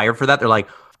got hired for that? They're like,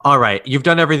 all right, you've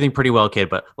done everything pretty well, kid,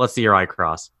 but let's see your eye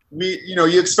cross.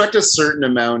 You expect a certain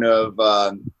amount of,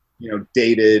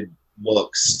 dated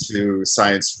looks to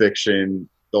science fiction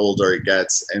the older it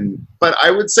gets. But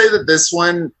I would say that this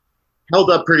one held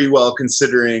up pretty well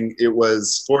considering it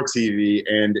was for TV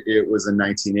and it was in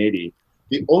 1980.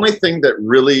 The only thing that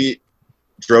really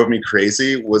drove me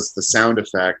crazy was the sound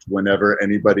effect whenever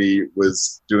anybody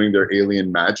was doing their alien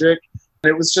magic.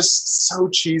 It was just so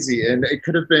cheesy, and it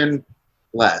could have been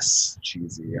less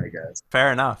cheesy, I guess.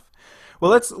 Fair enough.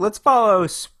 Well, let's follow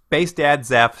Space Dad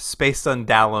Zeph, Space Son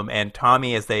Dallum, and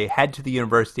Tommy as they head to the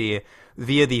university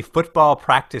via the football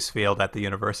practice field at the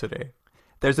university.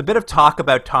 There's a bit of talk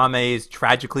about Tommy's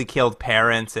tragically killed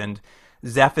parents, and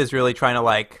Zeph is really trying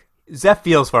to Zeph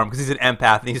feels for him because he's an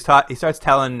empath, and he starts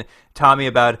telling Tommy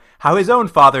about how his own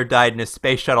father died in a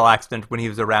space shuttle accident when he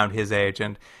was around his age,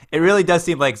 and it really does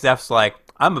seem like Zeph's like,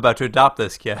 I'm about to adopt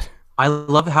this kid. I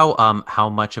love how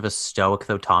much of a stoic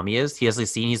though Tommy is. He has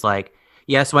this scene. He's like,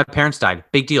 "Yeah, so my parents died.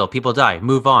 Big deal. People die.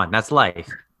 Move on. That's life."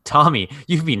 Tommy,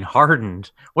 you've been hardened.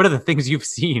 What are the things you've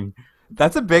seen?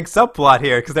 That's a big subplot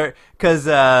here because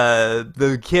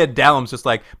the kid Dallum's just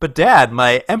like, but Dad,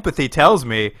 my empathy tells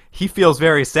me he feels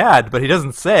very sad, but he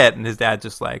doesn't say it, and his dad's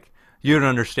just like, you don't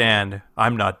understand.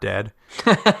 I'm not dead.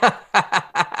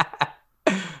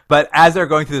 But as they're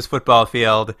going through this football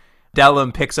field,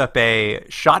 Dellum picks up a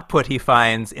shot put he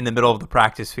finds in the middle of the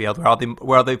practice field where all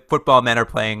the football men are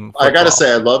playing football. I gotta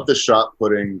say, I love the shot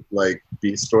putting like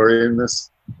B story in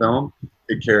this film.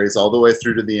 It carries all the way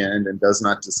through to the end and does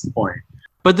not disappoint.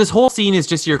 But this whole scene is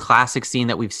just your classic scene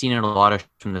that we've seen in a lot of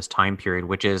from this time period,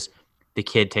 which is the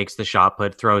kid takes the shot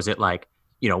put, throws it like,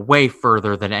 way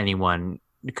further than anyone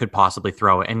could possibly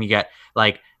throw it. And you get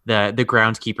like the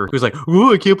groundskeeper who's like,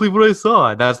 "Oh, I can't believe what I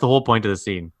saw." That's the whole point of the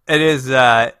scene. It is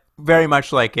very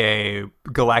much like a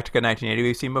Galactica 1980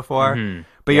 we've seen before. Mm-hmm.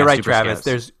 But you're right, Travis. Scouts.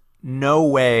 There's no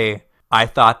way I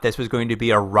thought this was going to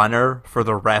be a runner for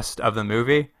the rest of the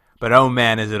movie. But oh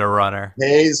man, is it a runner.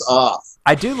 Pays off.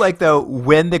 I do like, though,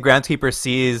 when the groundskeeper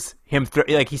sees him,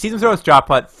 he sees him throw his shot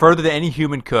put further than any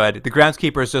human could. The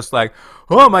groundskeeper is just like,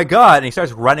 oh my God. And he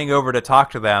starts running over to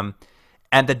talk to them.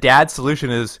 And the dad's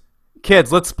solution is,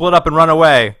 kids, let's split up and run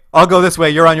away. I'll go this way.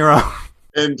 You're on your own.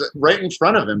 And right in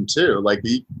front of him, too. Like,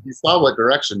 he saw what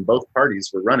direction both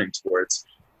parties were running towards.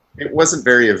 It wasn't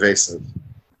very evasive.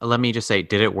 Let me just say,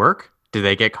 did it work? Did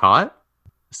they get caught?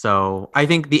 So I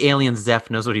think the alien Zeph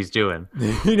knows what he's doing.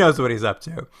 He knows what he's up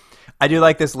to. I do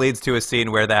like this leads to a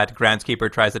scene where that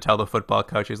groundskeeper tries to tell the football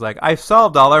coach, he's like, I've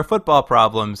solved all our football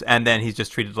problems. And then he's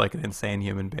just treated like an insane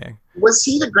human being. Was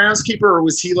he the groundskeeper or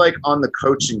was he like on the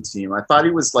coaching team? I thought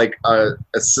he was like a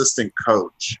assistant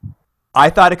coach. I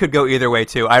thought it could go either way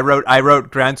too. I wrote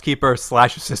groundskeeper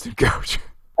 / assistant coach.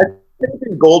 I think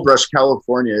in Gold Rush,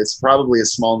 California, it's probably a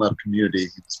small enough community.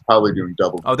 He's probably doing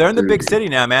double. Oh, they're in the big city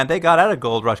now, man. They got out of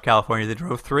Gold Rush, California. They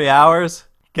drove 3 hours,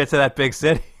 get to that big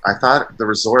city. I thought the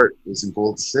resort was in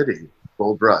Gold City,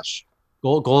 Gold Rush.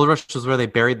 Gold Rush was where they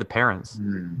buried the parents.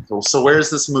 So where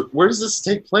does this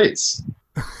take place?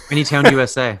 Anytown,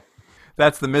 USA.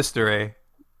 That's the mystery.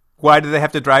 Why do they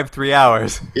have to drive 3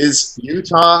 hours? Is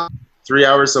Utah 3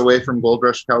 hours away from Gold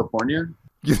Rush, California?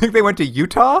 You think they went to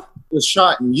Utah? It was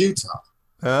shot in Utah.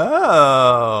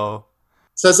 Oh.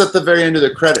 It says at the very end of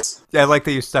the credits. Yeah, I like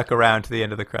that you stuck around to the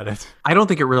end of the credits. I don't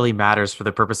think it really matters for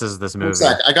the purposes of this movie.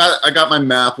 Exactly. I got my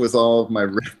map with all of my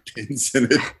red pins in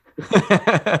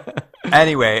it.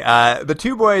 Anyway, the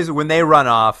two boys, when they run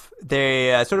off,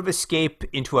 they sort of escape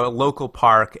into a local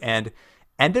park and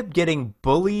end up getting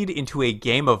bullied into a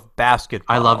game of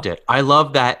basketball. I loved it. I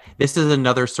love that this is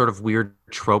another sort of weird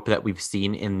trope that we've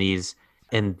seen in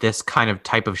this kind of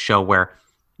type of show where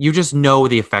you just know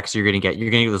the effects you're going to get. You're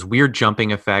going to get those weird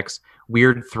jumping effects,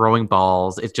 weird throwing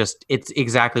balls. It's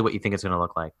exactly what you think it's going to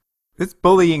look like. This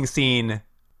bullying scene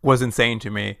was insane to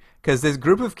me because this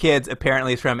group of kids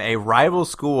apparently is from a rival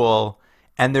school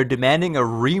and they're demanding a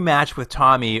rematch with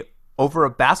Tommy over a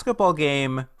basketball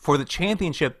game for the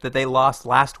championship that they lost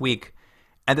last week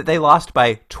and that they lost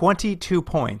by 22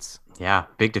 points. Yeah,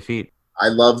 big defeat. I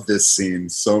love this scene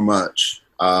so much.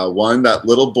 One, that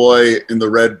little boy in the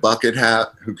red bucket hat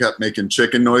who kept making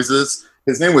chicken noises.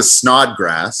 His name was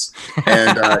Snodgrass.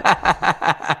 And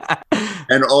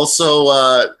and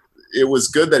also it was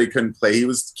good that he couldn't play. He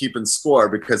was keeping score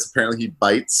because apparently he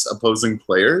bites opposing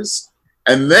players.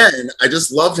 And then I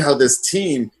just loved how this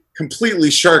team completely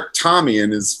sharked Tommy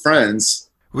and his friends.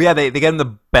 Well, yeah, they get him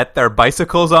to bet their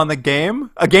bicycles on the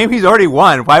game. A game he's already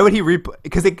won. Why would he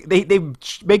because they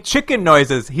make chicken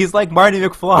noises. He's like Marty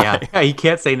McFly. Yeah, he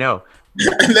can't say no.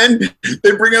 And then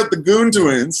they bring out the Goon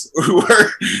Twins, who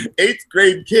are 8th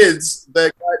grade kids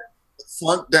that got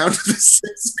flunked down to the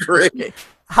 6th grade.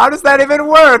 How does that even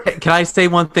work? Can I say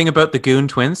one thing about the Goon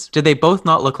Twins? Did they both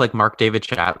not look like Mark David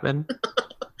Chapman?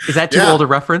 Is that too old a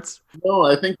reference? No,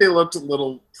 I think they looked a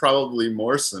little probably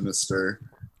more sinister.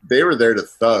 They were there to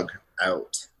thug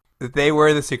out. They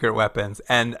were the secret weapons.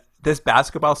 And this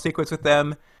basketball sequence with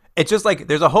them, it's just like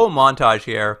there's a whole montage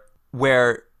here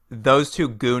where those two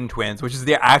Goon Twins, which is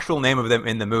the actual name of them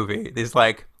in the movie, these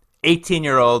like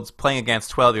 18-year-olds playing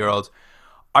against 12-year-olds,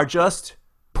 are just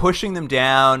pushing them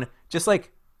down, just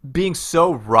like being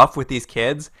so rough with these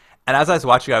kids. And as I was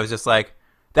watching, I was just like,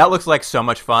 that looks like so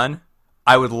much fun.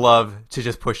 I would love to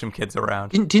just push some kids around.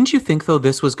 Didn't you think, though,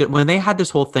 this was good? When they had this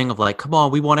whole thing of like, come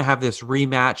on, we want to have this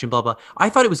rematch and blah, blah. I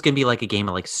thought it was going to be like a game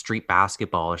of like street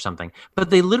basketball or something. But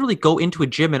they literally go into a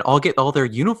gym and all get all their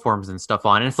uniforms and stuff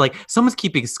on. And it's like someone's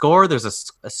keeping score. There's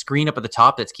a screen up at the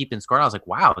top that's keeping score. And I was like,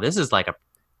 wow, this is like a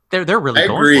They're really I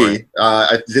going for agree. it.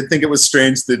 I did think it was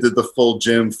strange they did the full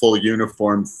gym, full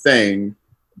uniform thing,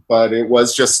 but it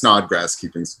was just Snodgrass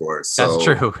keeping score. So That's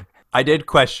true. I did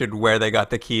question where they got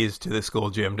the keys to the school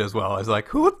gym as well. I was like,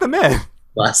 who let them in?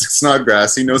 classic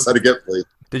Snodgrass. He knows how to get played.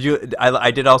 Did you?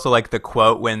 I did also like the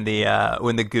quote when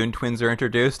the Goon Twins are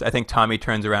introduced. I think Tommy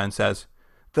turns around and says,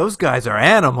 "Those guys are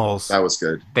animals." That was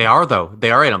good. They are though.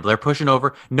 They are in them. They're pushing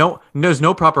over. No, there's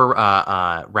no proper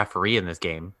referee in this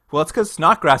game. Well, it's because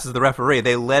Snodgrass is the referee.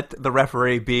 They let the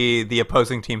referee be the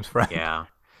opposing team's friend. Yeah.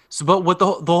 So, but what the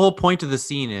whole point of the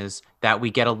scene is that we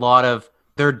get a lot of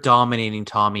they're dominating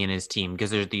Tommy and his team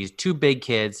because there's these two big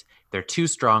kids. They're too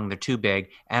strong. They're too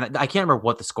big. And I can't remember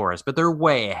what the score is, but they're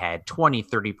way ahead, 20,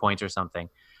 30 points or something.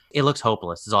 It looks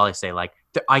hopeless is all I say. Like,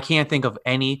 I can't think of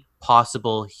any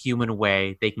possible human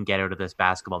way they can get out of this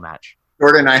basketball match.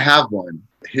 Jordan, I have one.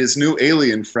 His new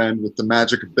alien friend with the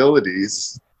magic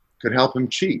abilities could help him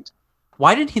cheat.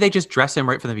 Why didn't they just dress him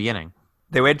right from the beginning?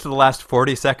 They waited to the last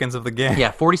 40 seconds of the game.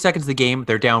 Yeah, 40 seconds of the game.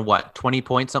 They're down, what, 20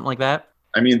 points, something like that?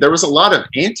 I mean, there was a lot of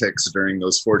antics during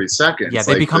those 40 seconds. Yeah,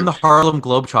 they become the Harlem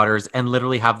Globetrotters and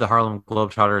literally have the Harlem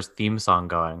Globetrotters theme song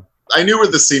going. I knew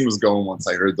where the scene was going once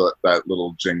I heard that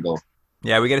little jingle.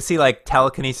 Yeah, we get to see like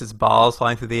telekinesis balls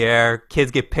flying through the air.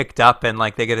 Kids get picked up and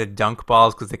like they get to dunk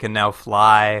balls because they can now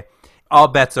fly. All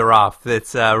bets are off.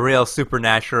 It's a real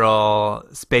supernatural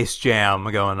Space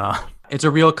Jam going on. It's a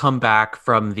real comeback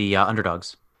from the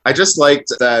underdogs. I just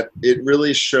liked that it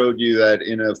really showed you that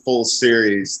in a full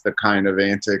series, the kind of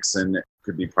antics and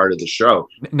could be part of the show.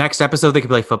 Next episode, they could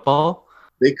play football.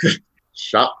 They could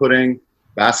shot putting,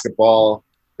 basketball.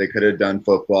 They could have done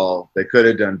football. They could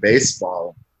have done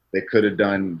baseball. They could have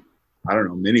done, I don't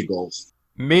know, mini golf.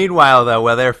 Meanwhile, though,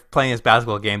 while they're playing his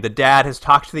basketball game, the dad has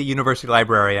talked to the university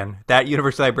librarian. That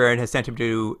university librarian has sent him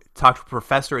to talk to a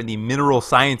professor in the mineral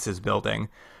sciences building.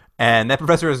 And that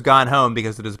professor has gone home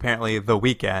because it is apparently the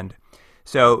weekend.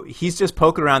 So he's just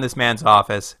poking around this man's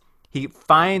office. He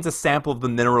finds a sample of the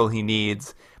mineral he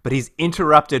needs, but he's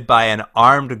interrupted by an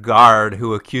armed guard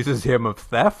who accuses him of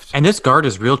theft. And this guard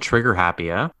is real trigger happy,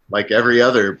 huh? Like every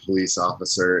other police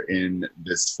officer in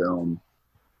this film.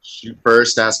 Shoot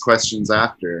first, ask questions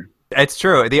after. It's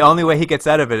true. The only way he gets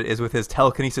out of it is with his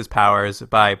telekinesis powers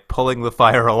by pulling the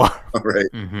fire alarm. All right.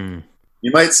 Mm-hmm. You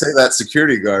might say that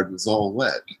security guard was all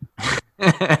wet.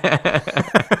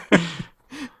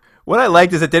 What I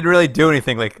liked is it didn't really do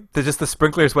anything. Like, just the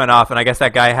sprinklers went off, and I guess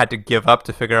that guy had to give up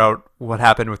to figure out what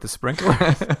happened with the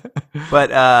sprinklers.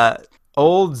 But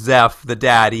old Zeph, the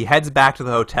dad, he heads back to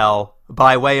the hotel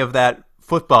by way of that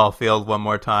football field one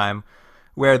more time,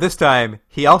 where this time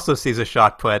he also sees a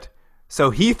shot put,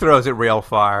 so he throws it real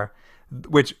far,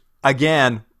 which,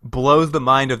 again, blows the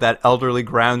mind of that elderly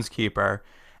groundskeeper.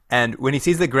 And when he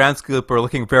sees the groundskeeper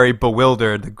looking very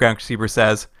bewildered, the groundskeeper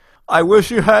says, "I wish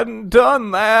you hadn't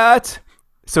done that."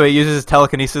 So he uses his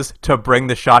telekinesis to bring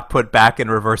the shot put back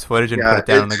in reverse footage and put it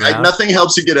down on the ground. Nothing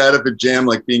helps you get out of a jam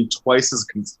like being twice as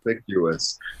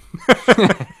conspicuous. Did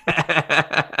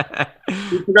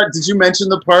you mention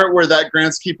the part where that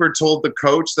groundskeeper told the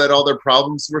coach that all their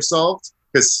problems were solved?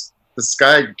 Because this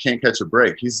guy can't catch a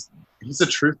break. He's a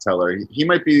truth teller. He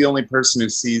might be the only person who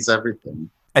sees everything.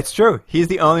 It's true. He's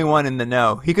the only one in the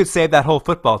know. He could save that whole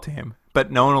football team,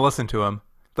 but no one will listen to him.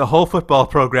 The whole football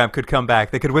program could come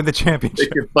back. They could win the championship.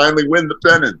 They could finally win the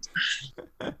pennant.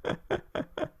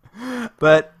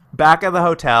 But back at the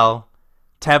hotel,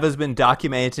 Teva's been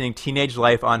documenting teenage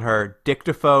life on her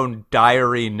dictaphone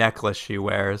diary necklace she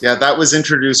wears. Yeah, that was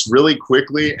introduced really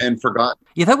quickly and forgotten.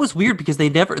 Yeah, that was weird because they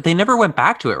never went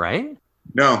back to it, right?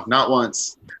 No, not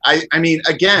once. I mean,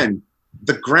 again,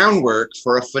 the groundwork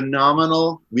for a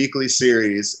phenomenal weekly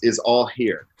series is all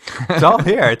here. It's all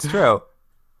here. It's true.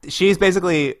 She's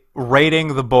basically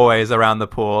rating the boys around the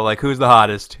pool, like who's the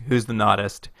hottest, who's the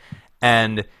nottest.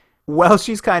 And while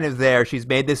she's kind of there, she's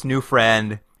made this new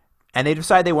friend, and they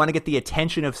decide they want to get the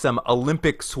attention of some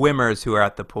Olympic swimmers who are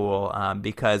at the pool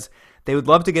because they would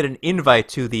love to get an invite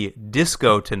to the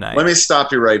disco tonight. Let me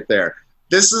stop you right there.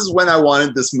 This is when I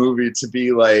wanted this movie to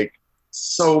be like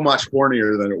so much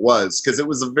hornier than it was, because it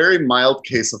was a very mild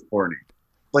case of horny.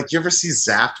 Like, you ever see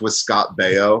Zapped with Scott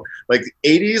Baio? Like, the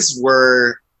 80s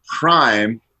were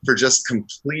prime for just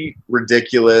complete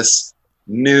ridiculous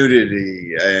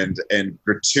nudity and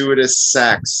gratuitous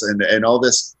sex and all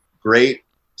this great,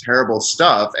 terrible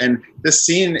stuff. And this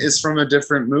scene is from a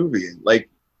different movie. Like,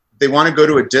 they want to go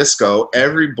to a disco.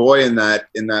 Every boy in that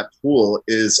pool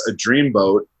is a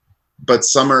dreamboat, but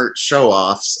some are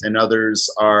show-offs and others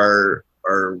are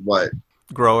what?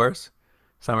 Growers.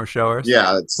 Some are showers.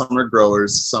 Yeah, some are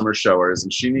growers, some are showers,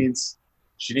 and she needs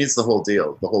She needs the whole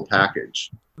deal, the whole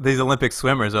package. These Olympic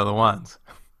swimmers are the ones.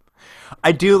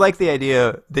 I do like the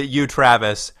idea that you,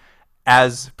 Travis,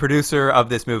 as producer of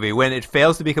this movie, when it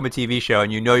fails to become a TV show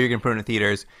and you know you're going to put it in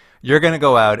theaters, you're going to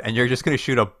go out and you're just going to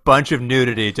shoot a bunch of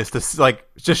nudity just to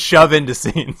just shove into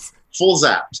scenes. Full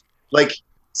zapped. Like,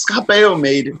 Scott Baio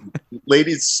made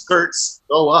ladies' skirts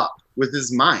go up with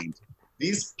his mind.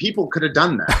 These people could have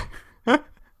done that.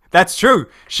 That's true.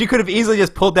 She could have easily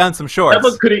just pulled down some shorts.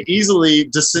 Emma could have easily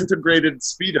disintegrated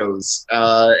Speedos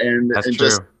and That's true.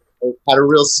 just had a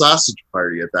real sausage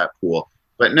party at that pool.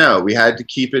 But no, we had to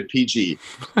keep it PG.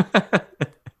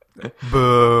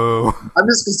 Boo. I'm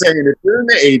just saying, if you're in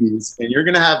the 80s and you're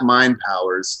going to have mind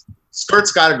powers,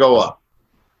 skirts got to go up.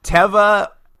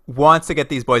 Teva wants to get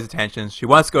these boys' attention. She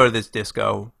wants to go to this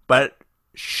disco, but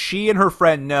she and her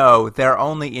friend know they're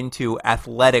only into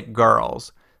athletic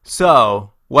girls.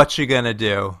 So what's she going to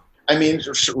do? I mean,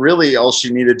 really, all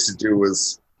she needed to do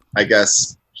was, I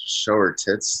guess, show her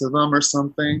tits to them or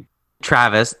something.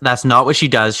 Travis, that's not what she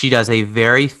does. She does a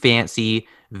very fancy,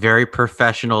 very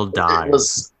professional dive. It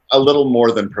was a little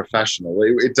more than professional.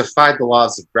 It defied the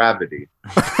laws of gravity.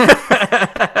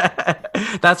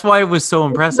 That's why it was so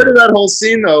impressive. Part of that whole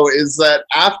scene, though, is that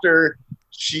after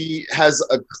she has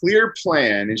a clear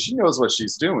plan and she knows what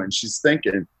she's doing, she's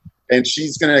thinking, and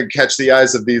she's going to catch the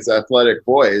eyes of these athletic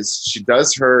boys, she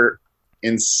does her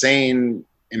insane,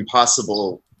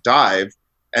 impossible dive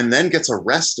and then gets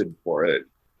arrested for it.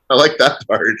 I like that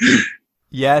part.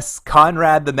 Yes,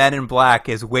 Conrad the Man in Black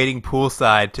is waiting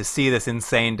poolside to see this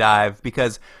insane dive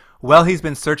because while he's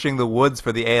been searching the woods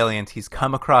for the aliens, he's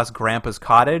come across Grandpa's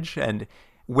cottage, and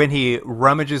when he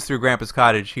rummages through Grandpa's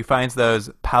cottage, he finds those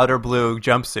powder blue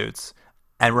jumpsuits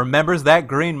and remembers that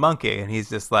green monkey, and he's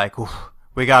just like,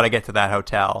 we got to get to that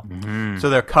hotel. Mm-hmm. So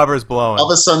their cover's blowing. All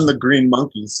of a sudden, the green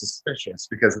monkey's suspicious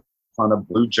because it's on a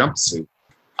blue jumpsuit.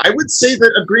 I would say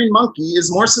that a green monkey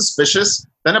is more suspicious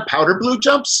than a powder blue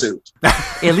jumpsuit.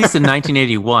 At least in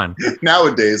 1981.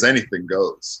 Nowadays, anything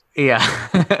goes. Yeah.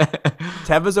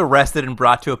 Teva's arrested and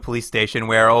brought to a police station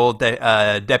where old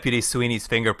Deputy Sweeney's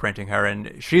fingerprinting her,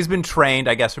 and she's been trained,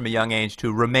 I guess from a young age,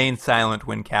 to remain silent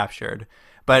when captured.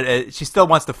 But she still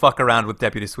wants to fuck around with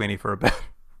Deputy Sweeney for a bit.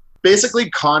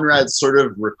 Basically, Conrad sort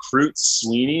of recruits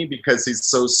Sweeney because he's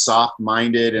so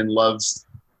soft-minded and loves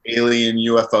alien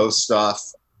UFO stuff.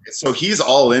 So he's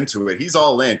all into it. He's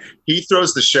all in. He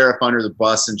throws the sheriff under the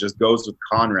bus and just goes with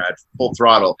Conrad full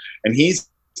throttle. And he's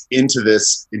into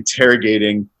this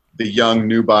interrogating the young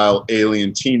nubile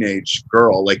alien teenage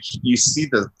girl. Like, you see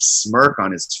the smirk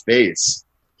on his face.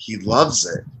 He loves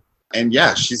it. And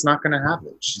yeah, she's not going to have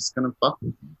it. She's going to fuck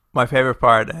with him. My favorite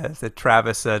part is that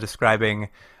Travis describing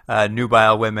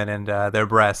nubile women and their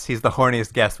breasts. He's the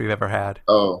horniest guest we've ever had.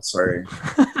 Oh, sorry.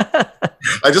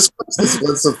 I just watched this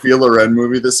one Sophia Loren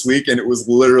movie this week, and it was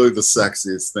literally the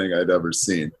sexiest thing I'd ever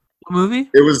seen. What movie?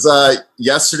 It was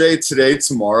Yesterday, Today,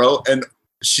 Tomorrow, and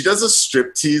she does a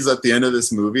striptease at the end of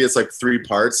this movie. It's like 3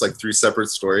 parts, like 3 separate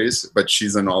stories, but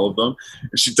she's in all of them.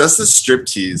 And she does this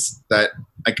striptease that,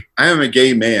 like, I am a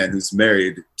gay man who's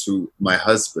married to my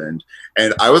husband,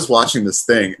 and I was watching this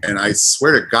thing, and I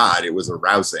swear to God, it was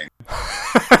arousing.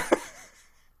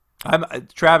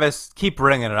 Travis, keep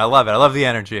bringing it. I love it. I love the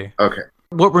energy. Okay.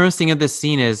 What we're seeing of this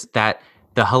scene is that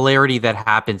the hilarity that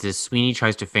happens is Sweeney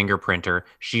tries to fingerprint her.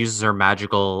 She uses her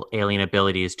magical alien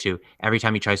abilities to, every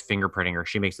time he tries fingerprinting her,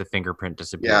 she makes the fingerprint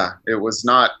disappear. Yeah, it was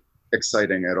not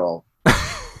exciting at all.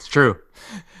 It's true.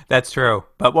 That's true.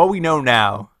 But what we know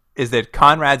now is that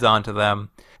Conrad's onto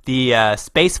them. The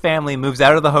Space family moves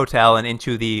out of the hotel and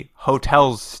into the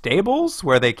hotel's stables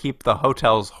where they keep the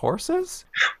hotel's horses.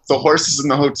 The horses in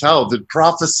the hotel did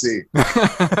prophecy.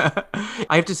 I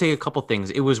have to say a couple things.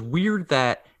 It was weird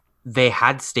that they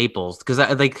had staples because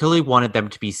they clearly wanted them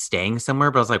to be staying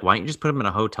somewhere, but I was like, why don't you just put them in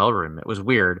a hotel room? It was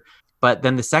weird. But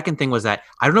then the second thing was that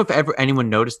I don't know if anyone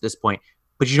noticed at this point,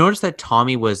 but you notice that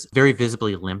Tommy was very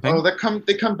visibly limping. Oh, they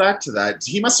come back to that.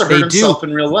 He must have hurt himself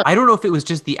in real life. I don't know if it was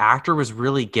just the actor was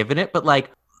really giving it, but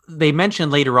like they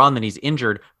mentioned later on that he's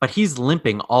injured, but he's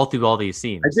limping all through all these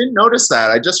scenes. I didn't notice that.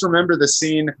 I just remember the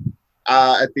scene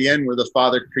at the end where the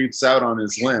father creeps out on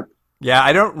his limp. Yeah,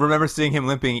 I don't remember seeing him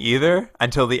limping either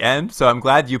until the end, so I'm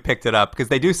glad you picked it up, because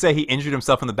they do say he injured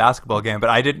himself in the basketball game,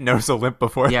 but I didn't notice a limp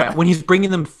before that. When he's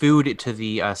bringing them food to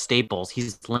the stables,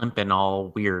 he's limping all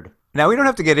weird. Now, we don't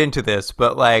have to get into this,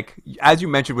 but like, as you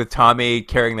mentioned with Tommy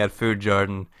carrying that food,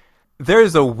 Jordan,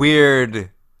 there's a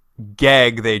weird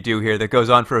gag they do here that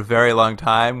goes on for a very long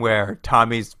time where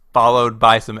Tommy's followed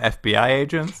by some FBI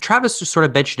agents. Travis just sort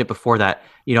of mentioned it before that,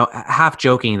 half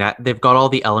joking that they've got all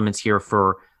the elements here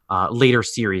for later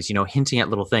series, hinting at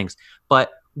little things.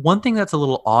 But One thing that's a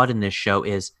little odd in this show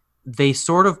is they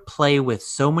sort of play with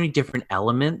so many different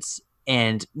elements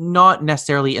and not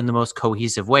necessarily in the most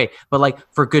cohesive way, but like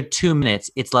for a good 2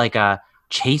 minutes, it's like a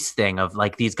chase thing of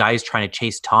like these guys trying to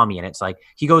chase Tommy. And it's like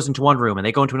he goes into one room and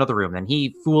they go into another room, and then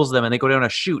he fools them and they go down a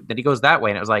chute. Then he goes that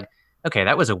way. And it was like, okay,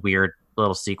 that was a weird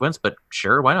little sequence, but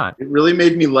sure, why not? It really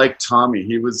made me like Tommy.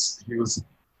 He's He's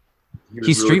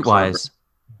really streetwise. clever.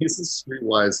 He's a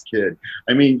streetwise kid.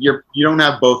 I mean, you don't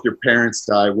have both your parents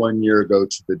die 1 year ago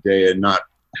to the day and not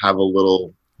have a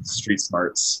little street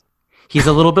smarts. He's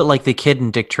a little bit like the kid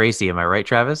in Dick Tracy. Am I right,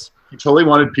 Travis? He totally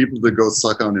wanted people to go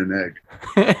suck on an egg.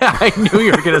 I knew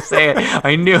you were going to say it.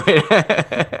 I knew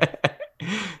it.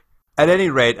 At any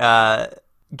rate,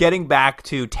 getting back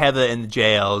to Teva in the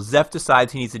jail, Zeph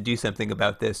decides he needs to do something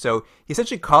about this. So he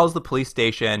essentially calls the police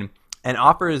station and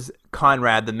offers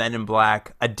Conrad, the Men in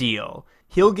Black, a deal.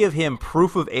 He'll give him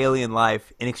proof of alien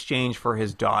life in exchange for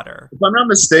his daughter. If I'm not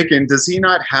mistaken, does he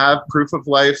not have proof of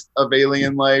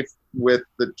alien life with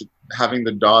having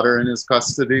the daughter in his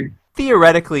custody?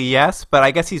 Theoretically, yes, but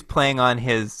I guess he's playing on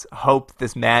his hope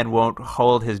this man won't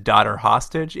hold his daughter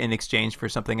hostage in exchange for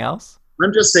something else.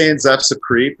 I'm just saying Zeph's a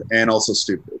creep and also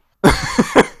stupid.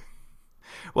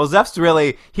 Well,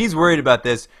 he's worried about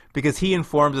this because he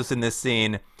informs us in this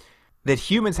scene that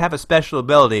humans have a special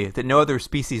ability that no other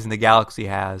species in the galaxy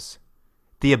has.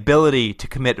 The ability to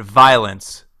commit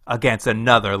violence against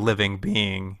another living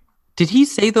being. Did he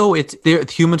say, though,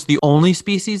 humans the only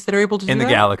species that are able to do in that?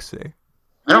 the galaxy?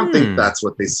 I don't think that's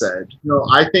what they said. No,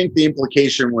 I think the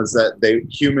implication was that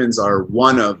humans are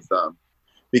one of them.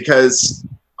 Because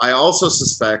I also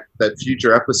suspect that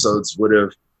future episodes would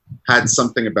have had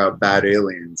something about bad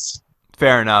aliens.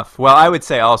 Fair enough. Well, I would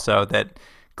say also that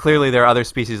clearly there are other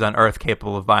species on Earth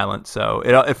capable of violence, so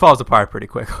it falls apart pretty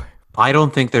quickly. I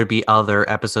don't think there'd be other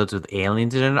episodes with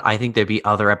aliens in it. I think there'd be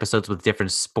other episodes with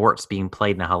different sports being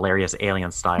played in a hilarious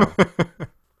alien style.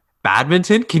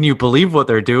 Badminton? Can you believe what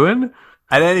they're doing?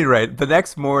 At any rate, the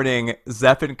next morning,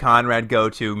 Zeph and Conrad go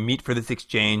to meet for this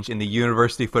exchange in the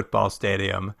university football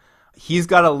stadium. He's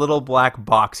got a little black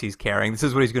box he's carrying. This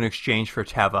is what he's going to exchange for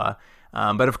Teva.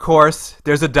 But of course,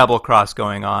 there's a double cross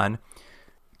going on.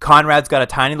 Conrad's got a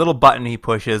tiny little button he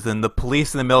pushes, and the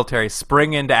police and the military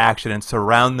spring into action and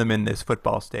surround them in this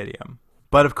football stadium.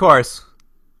 But of course,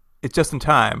 it's just in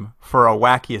time for a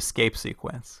wacky escape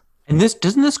sequence. And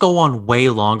doesn't this go on way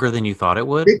longer than you thought it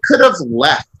would? They could have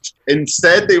left.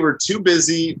 Instead, they were too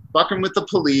busy fucking with the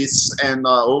police and,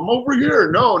 I'm over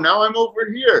here. No, now I'm over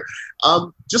here.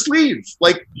 Just leave.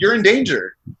 Like, you're in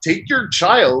danger. Take your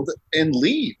child and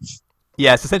leave.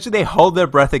 Yes, essentially they hold their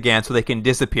breath again so they can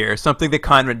disappear, something that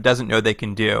Conrad doesn't know they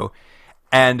can do.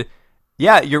 And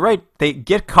yeah, you're right. They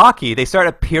get cocky. They start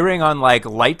appearing on like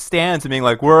light stands and being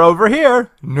like, we're over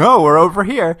here. No, we're over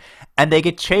here. And they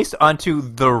get chased onto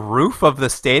the roof of the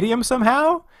stadium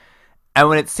somehow. And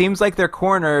when it seems like they're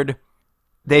cornered,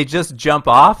 they just jump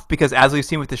off because, as we've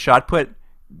seen with the shot put,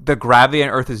 the gravity on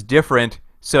Earth is different.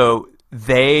 So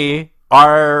they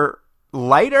are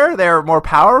lighter. They're more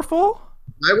powerful.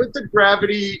 Why would the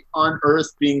gravity on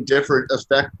Earth being different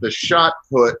affect the shot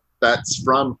put that's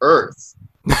from Earth?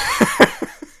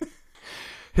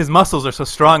 His muscles are so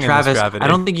strong Travis, in this gravity. I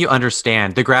don't think you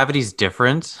understand. The gravity's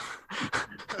different.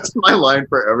 That's my line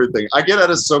for everything. I get out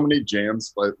of so many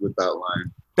jams with that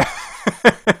line.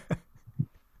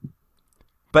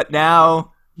 But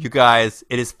now, you guys,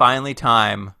 it is finally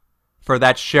time for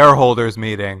that shareholders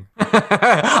meeting.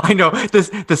 I know.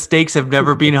 The stakes have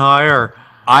never been higher.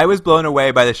 I was blown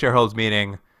away by the shareholders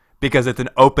meeting because it's an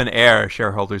open air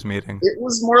shareholders meeting. It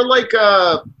was more like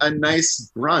a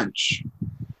nice brunch.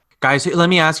 Guys, let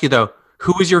me ask you though,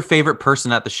 who was your favorite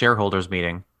person at the shareholders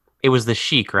meeting? It was the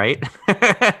Sheik, right?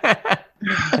 I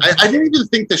didn't even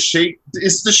think the Sheik...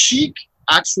 Is the Sheik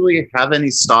actually have any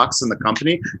stocks in the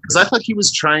company? Because I thought he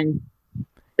was trying to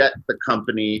get the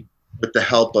company with the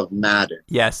help of Madden.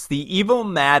 Yes, the evil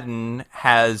Madden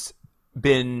has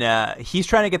been he's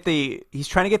trying to get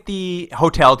the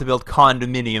hotel to build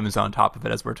condominiums on top of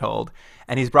it, as we're told.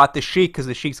 And he's brought the Sheik because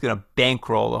the Sheik's going to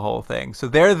bankroll the whole thing. So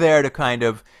they're there to kind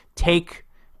of take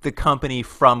the company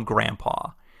from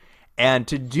Grandpa. And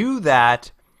to do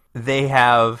that, they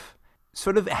have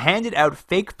sort of handed out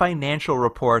fake financial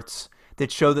reports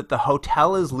that show that the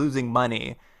hotel is losing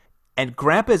money. And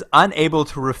Grandpa is unable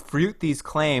to refute these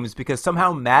claims because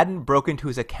somehow Madden broke into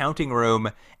his accounting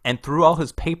room and threw all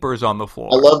his papers on the floor.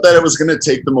 I love that it was going to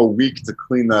take them a week to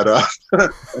clean that up.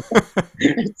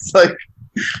 It's like,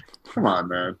 come on,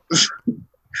 man.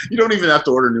 You don't even have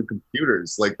to order new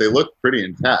computers. Like, they look pretty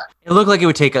intact. It looked like it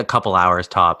would take a couple hours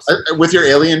tops. With your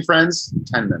alien friends,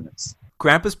 10 minutes.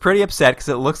 Grandpa's pretty upset because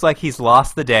it looks like he's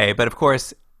lost the day. But of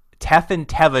course, Tef and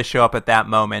Teva show up at that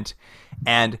moment.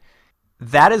 And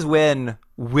that is when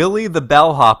Willie the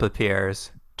bellhop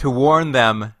appears to warn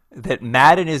them that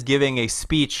Madden is giving a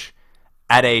speech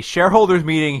at a shareholders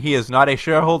meeting he is not a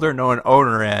shareholder nor an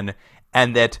owner in,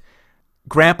 and that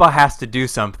Grandpa has to do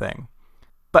something.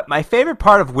 But my favorite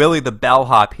part of Willie the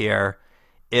bellhop here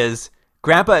is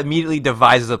Grandpa immediately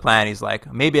devises a plan. He's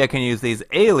like, maybe I can use these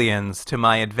aliens to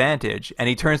my advantage. And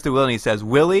he turns to Willie and he says,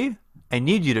 Willie, I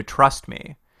need you to trust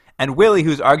me. And Willie,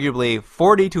 who's arguably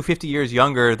 40 to 50 years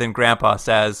younger than Grandpa,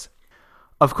 says,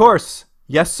 of course,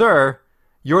 yes, sir.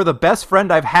 You're the best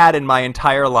friend I've had in my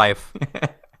entire life.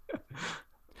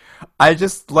 I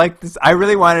just like this. I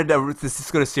really wanted this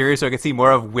to go to series so I could see more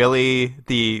of Willie,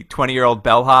 the 20-year-old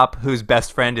bellhop, whose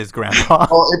best friend is Grandpa.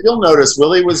 Well, if you'll notice,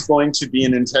 Willie was going to be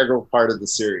an integral part of the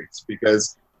series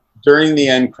because during the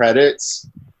end credits,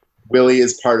 Willie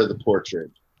is part of the portrait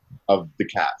of the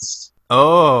cast.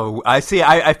 Oh, I see.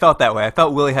 I felt that way. I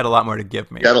felt Willie had a lot more to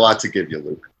give me. He had a lot to give you,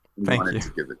 Luke. Thank you. To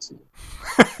give it to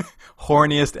you.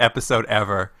 Horniest episode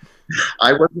ever.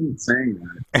 I wasn't saying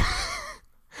that.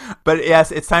 But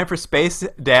yes, it's time for Space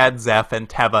Dad, Zeph, and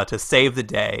Teva to save the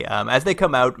day. As they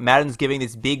come out, Madden's giving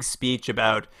this big speech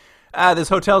about, this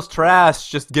hotel's trash,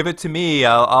 just give it to me,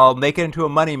 I'll make it into a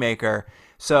moneymaker.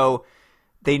 So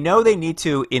they know they need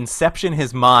to inception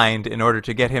his mind in order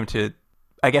to get him to,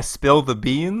 I guess, spill the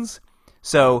beans.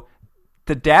 So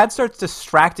the dad starts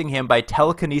distracting him by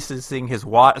telekinesising his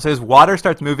water. So his water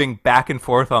starts moving back and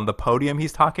forth on the podium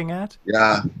he's talking at.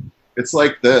 Yeah, it's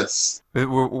like this.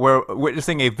 We're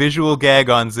witnessing a visual gag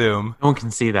on Zoom. No one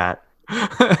can see that.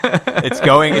 It's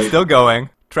still going.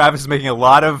 Travis is making a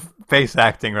lot of face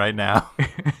acting right now.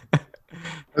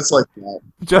 It's like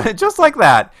that. Just like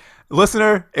that.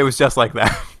 Listener, it was just like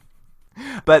that.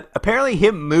 But apparently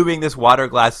him moving this water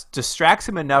glass distracts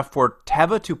him enough for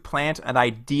Teva to plant an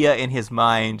idea in his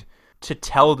mind to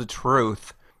tell the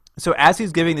truth. So as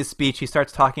he's giving this speech, he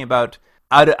starts talking about,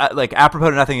 like, apropos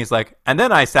to nothing, he's like, and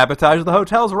then I sabotaged the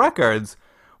hotel's records.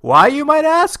 Why, you might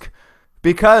ask?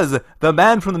 Because the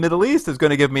man from the Middle East is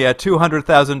going to give me a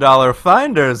 $200,000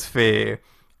 finder's fee.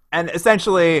 And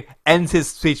essentially ends his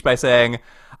speech by saying,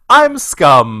 I'm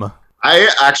scum. I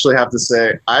actually have to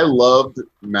say, I loved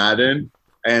Madden,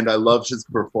 and I loved his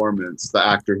performance, the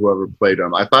actor, whoever played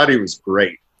him. I thought he was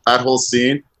great. That whole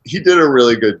scene, he did a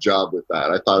really good job with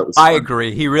that. I thought it was fun. I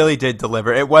agree. He really did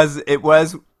deliver. It was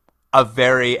a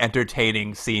very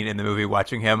entertaining scene in the movie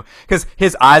watching him, because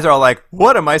his eyes are all like,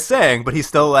 what am I saying? But he's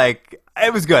still like,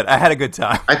 it was good. I had a good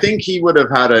time. I think he would have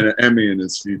had an Emmy in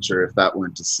his future if that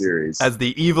went to series. As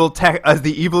the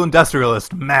evil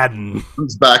industrialist, Madden.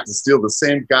 Comes back to steal the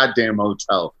same goddamn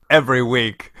hotel. Every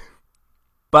week.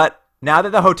 But now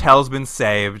that the hotel's been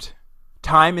saved,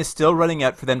 time is still running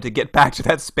out for them to get back to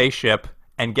that spaceship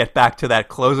and get back to that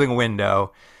closing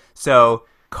window. So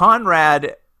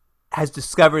Conrad has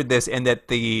discovered this, in that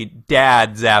the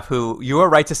dad, Zeph, who you are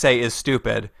right to say is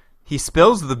stupid, he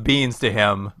spills the beans to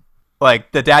him.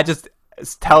 Like, the dad just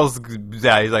tells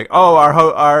Zeph, he's like, oh,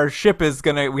 our ship is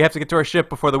we have to get to our ship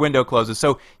before the window closes.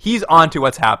 So he's on to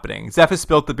what's happening. Zeph has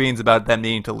spilled the beans about them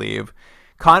needing to leave.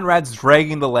 Conrad's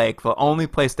dragging the lake, the only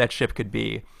place that ship could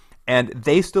be. And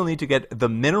they still need to get the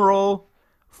mineral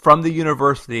from the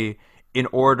university in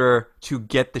order to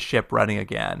get the ship running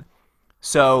again.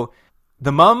 So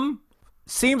the mom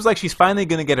seems like she's finally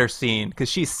going to get her scene, because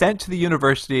she's sent to the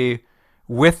university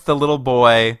with the little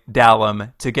boy,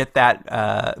 Dallum, to get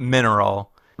that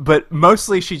mineral. But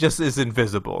mostly she just is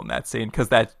invisible in that scene, because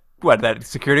that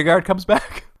security guard comes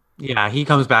back? Yeah, he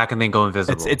comes back and then go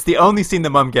invisible. It's the only scene the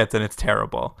mom gets, and it's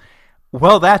terrible.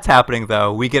 While that's happening,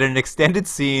 though, we get an extended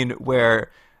scene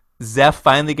where Zeph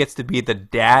finally gets to be the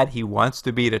dad he wants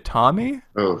to be to Tommy.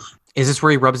 Oof. Is this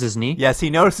where he rubs his knee? Yes, he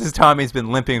notices Tommy's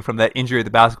been limping from that injury at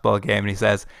the basketball game, and he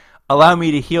says, allow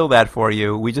me to heal that for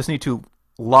you. We just need to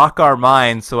lock our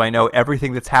minds so I know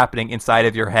everything that's happening inside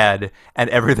of your head and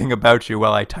everything about you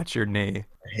while I touch your knee.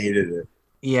 I hated it.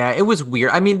 Yeah, it was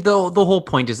weird. I mean, the whole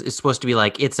point is supposed to be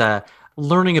like, it's a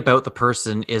learning about the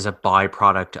person is a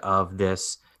byproduct of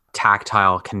this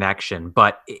tactile connection.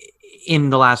 But in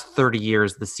the last 30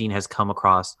 years, the scene has come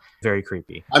across very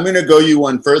creepy. I'm going to go you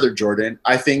one further, Jordan.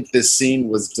 I think this scene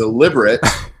was deliberate.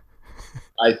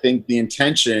 I think the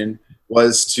intention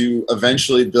was to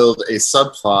eventually build a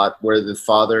subplot where the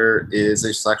father is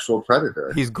a sexual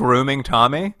predator. He's grooming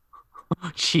Tommy?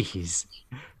 Jeez.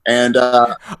 And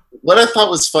what I thought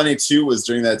was funny, too, was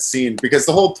during that scene, because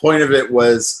the whole point of it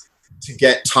was to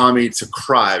get Tommy to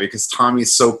cry, because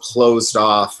Tommy's so closed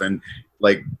off and,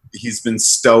 like, he's been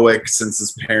stoic since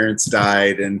his parents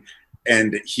died. And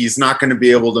and he's not going to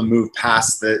be able to move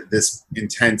past this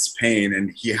intense pain,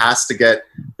 and he has to get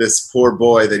this poor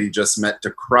boy that he just met to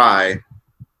cry.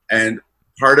 And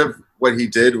part of what he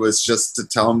did was just to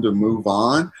tell him to move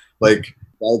on, like,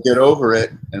 I'll get over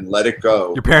it and let it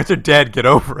go. Your parents are dead. Get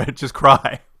over it. Just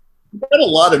cry. We got a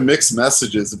lot of mixed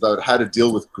messages about how to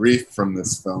deal with grief from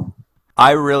this film.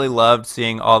 I really loved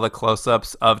seeing all the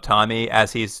close-ups of Tommy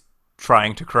as he's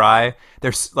trying to cry.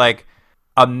 There's like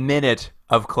a minute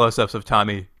of close-ups of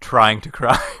Tommy trying to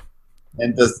cry.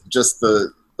 And just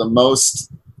the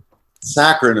most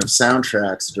saccharine of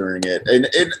soundtracks during it. And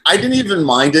I didn't even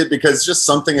mind it, because just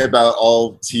something about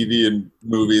all TV and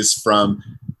movies from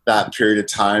that period of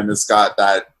time has got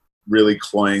that really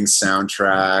cloying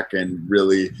soundtrack and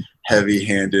really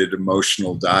heavy-handed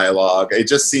emotional dialogue. It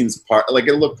just seems like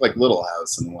it looked like Little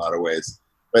House in a lot of ways.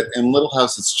 But in Little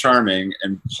House it's charming,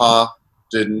 and Pa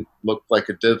didn't look like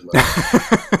a diddler.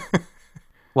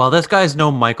 Well, this guy's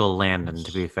no Michael Landon,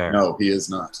 to be fair. No, he is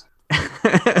not.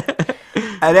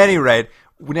 At any rate,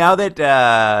 now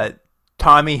that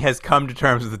Tommy has come to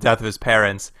terms with the death of his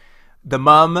parents, the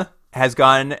mom has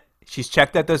gone, she's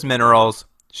checked out those minerals,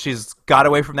 she's got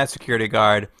away from that security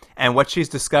guard, and what she's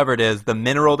discovered is the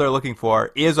mineral they're looking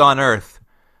for is on Earth,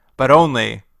 but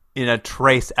only in a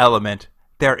trace element.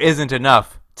 There isn't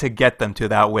enough to get them to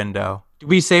that window. Did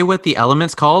we say what the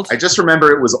element's called? I just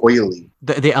remember it was oily.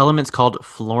 The element's called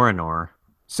Florinor.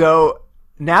 So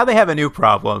now they have a new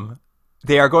problem.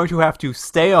 They are going to have to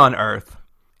stay on Earth,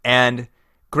 and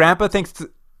Grandpa thinks,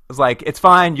 like, it's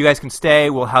fine, you guys can stay,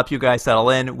 we'll help you guys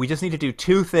settle in. We just need to do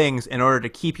two things in order to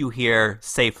keep you here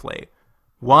safely.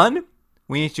 One,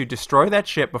 we need to destroy that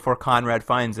ship before Conrad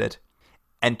finds it.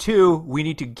 And two, we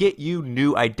need to get you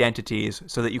new identities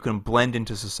so that you can blend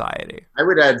into society. I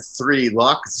would add 3,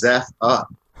 lock Zeph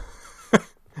up.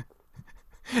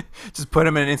 Just put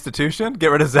him in an institution? Get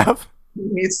rid of Zeph? He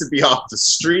needs to be off the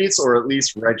streets, or at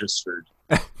least registered.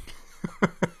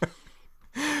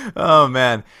 Oh,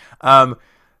 man.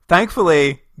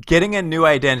 Thankfully, getting a new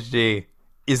identity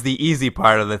is the easy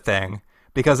part of the thing.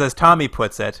 Because as Tommy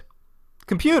puts it,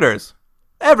 computers.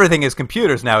 Everything is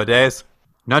computers nowadays.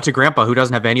 Not to Grandpa, who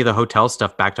doesn't have any of the hotel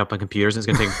stuff backed up on computers, and it's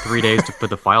going to take 3 days to put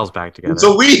the files back together. It's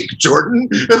a week, Jordan.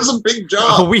 It's a big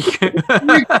job. A week.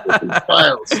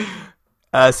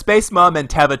 Files. Space Mom and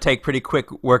Teva take pretty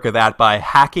quick work of that by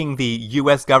hacking the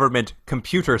U.S. government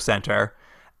computer center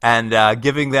and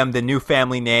giving them the new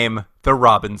family name, the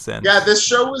Robinsons. Yeah, this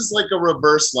show was like a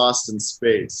reverse Lost in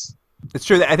Space. It's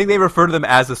true. I think they refer to them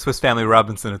as the Swiss Family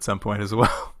Robinson at some point as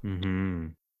well. Mm-hmm.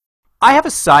 I have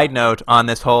a side note on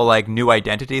this whole like new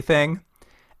identity thing,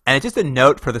 and it's just a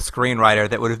note for the screenwriter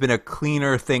that would have been a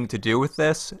cleaner thing to do with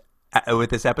this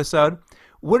episode.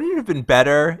 Wouldn't it have been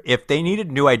better if they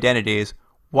needed new identities?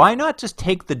 Why not just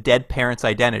take the dead parents'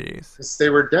 identities? Because they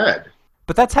were dead.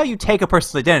 But that's how you take a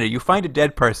person's identity. You find a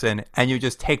dead person and you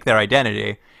just take their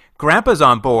identity. Grandpa's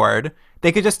on board.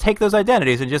 They could just take those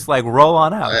identities and just like roll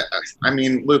on out. I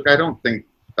mean, Luke, I don't think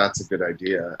that's a good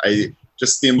idea.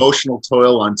 Just the emotional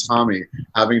toil on Tommy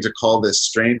having to call this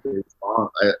stranger his mom,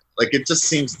 it just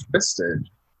seems twisted.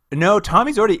 No,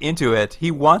 Tommy's already into it.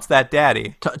 He wants that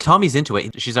daddy. Tommy's into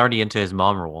it. She's already into his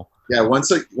mom role. Yeah, once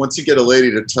you get a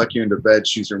lady to tuck you into bed,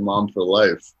 she's your mom for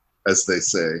life, as they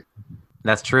say.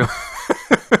 That's true.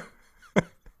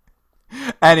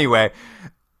 Anyway,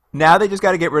 now they just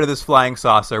got to get rid of this flying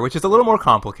saucer, which is a little more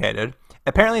complicated.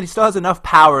 Apparently, it still has enough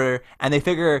power, and they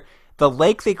figure the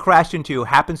lake they crashed into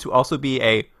happens to also be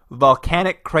a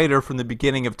volcanic crater from the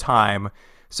beginning of time.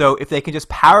 So if they can just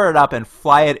power it up and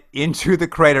fly it into the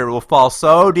crater, it will fall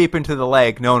so deep into the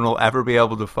lake, no one will ever be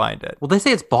able to find it. Well, they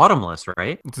say it's bottomless,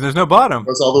 right? There's no bottom. It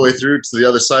goes all the way through to the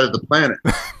other side of the planet.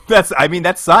 That's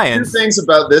science. Two things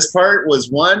about this part was,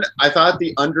 one, I thought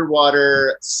the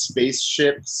underwater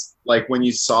spaceships, like when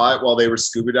you saw it while they were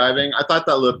scuba diving, I thought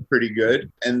that looked pretty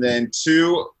good. And then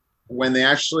two, when they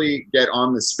actually get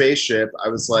on the spaceship, I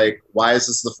was like, why is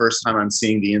this the first time I'm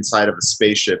seeing the inside of a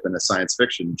spaceship in a science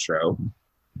fiction show?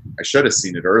 I should have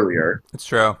seen it earlier. It's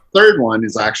true. Third one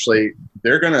is actually,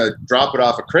 they're going to drop it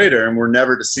off a crater and we're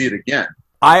never to see it again.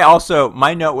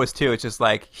 My note was too, it's just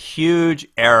like, huge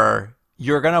error.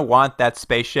 You're going to want that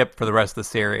spaceship for the rest of the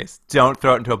series. Don't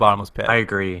throw it into a bottomless pit. I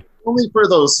agree. Only for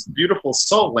those beautiful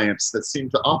salt lamps that seem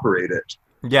to operate it.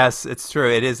 Yes, it's true.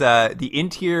 It is, the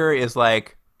interior is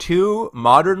like 2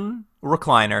 modern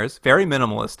recliners, very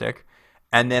minimalistic,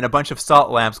 and then a bunch of salt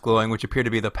lamps glowing, which appear to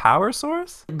be the power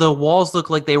source. The walls look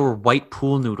like they were white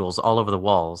pool noodles all over the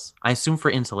walls. I assume for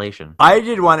insulation. I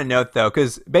did want to note, though,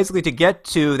 because basically to get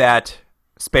to that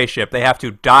spaceship, they have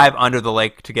to dive under the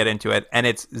lake to get into it, and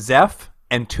it's Zeph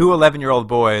and 2 11-year-old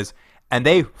boys and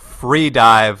they free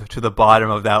dive to the bottom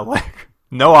of that lake.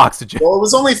 No oxygen. Well, it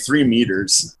was only 3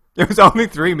 meters. It was only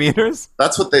 3 meters?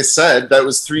 That's what they said. That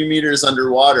was 3 meters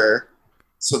underwater.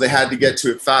 So they had to get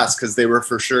to it fast because they were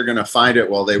for sure going to find it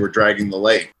while they were dragging the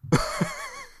lake.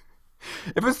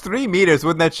 If it was 3 meters,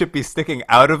 wouldn't that ship be sticking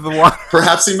out of the water?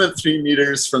 Perhaps he meant 3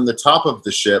 meters from the top of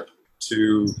the ship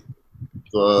to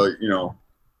the,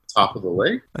 top of the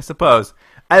lake. I suppose.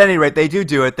 At any rate, they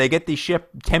do it. They get the ship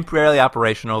temporarily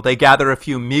operational. They gather a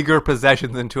few meager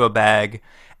possessions into a bag,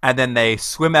 and then they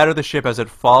swim out of the ship as it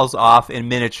falls off in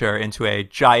miniature into a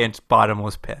giant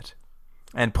bottomless pit.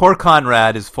 And poor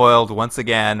Conrad is foiled once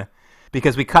again,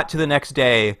 because we cut to the next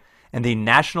day, and the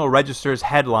National Register's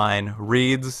headline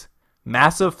reads,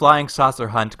 "Massive flying saucer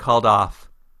hunt called off,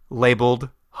 labeled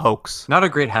hoax." Not a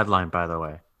great headline, by the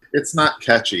way. It's not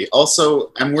catchy.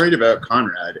 Also, I'm worried about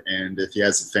Conrad and if he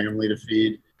has a family to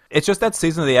feed. It's just that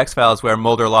season of the X-Files where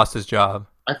Mulder lost his job.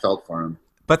 I felt for him.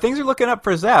 But things are looking up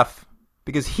for Zeph,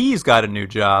 because he's got a new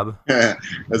job.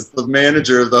 As the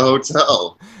manager of the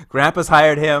hotel. Grandpa's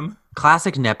hired him.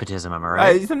 Classic nepotism, am I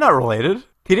right? He's not related.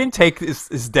 He didn't take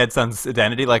his dead son's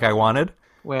identity like I wanted.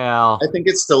 Well, I think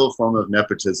it's still a form of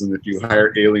nepotism if you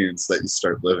hire aliens that you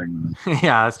start living with.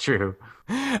 yeah, that's true.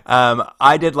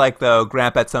 I did like, though,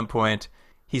 Grandpa at some point,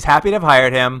 he's happy to have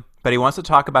hired him, but he wants to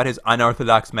talk about his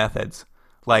unorthodox methods,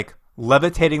 like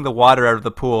levitating the water out of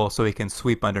the pool so he can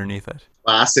sweep underneath it.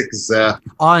 Classic Zeph.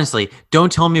 Honestly,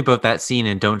 don't tell me about that scene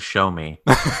and don't show me.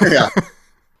 Yeah.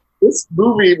 This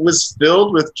movie was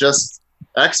filled with just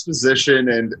exposition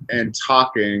and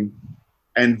talking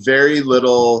and very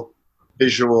little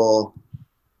visual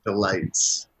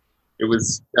delights. It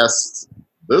was just,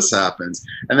 this happens.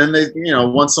 And then they,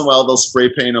 once in a while they'll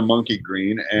spray paint a monkey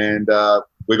green and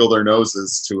wiggle their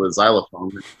noses to a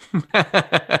xylophone.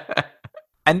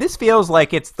 And this feels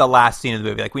like it's the last scene of the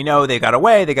movie. Like, we know they got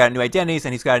away, they got new identities,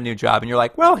 and he's got a new job. And you're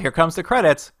like, well, here comes the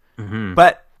credits. Mm-hmm.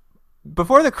 But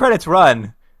before the credits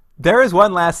run, there is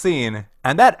one last scene,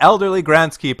 and that elderly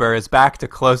groundskeeper is back to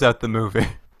close out the movie.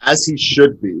 As he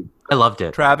should be. I loved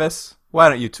it. Travis, why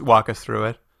don't you walk us through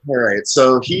it? All right.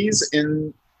 So he's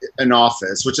in an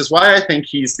office, which is why I think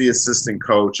he's the assistant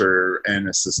coach or an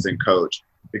assistant coach,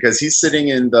 because he's sitting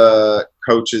in the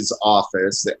coach's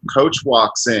office. The coach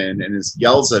walks in and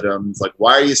yells at him. He's like,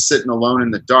 "Why are you sitting alone in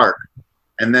the dark?"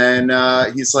 And then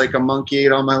he's like, "A monkey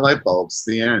ate all my light bulbs."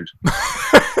 The end.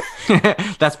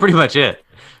 That's pretty much it.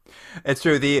 It's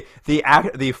true.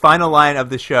 The final line of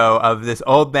the show of this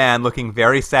old man looking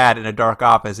very sad in a dark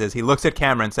office is he looks at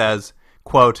camera and says,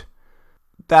 quote,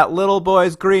 "That little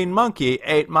boy's green monkey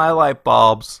ate my light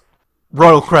bulbs."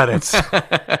 Roll credits.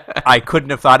 I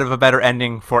couldn't have thought of a better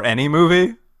ending for any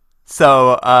movie.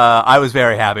 So I was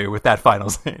very happy with that final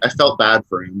scene. I felt bad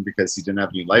for him because he didn't have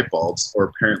any light bulbs, or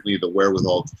apparently the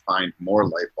wherewithal to find more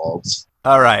light bulbs.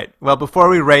 All right. Well, before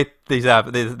we rate these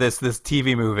this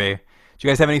TV movie, do you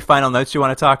guys have any final notes you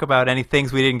want to talk about? Any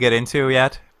things we didn't get into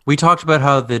yet? We talked about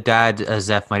how the dad,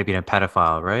 Zeph, might have been a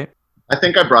pedophile, right? I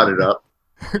think I brought it up.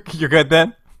 You're good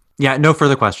then? Yeah, no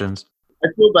further questions. I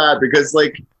feel bad because,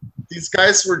 these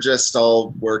guys were just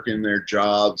all working their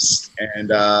jobs,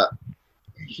 and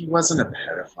he wasn't a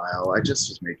pedophile. I just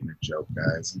was making a joke,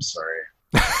 guys. I'm sorry.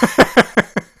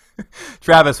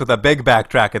 Travis with a big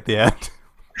backtrack at the end.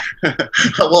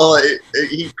 Well,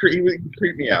 he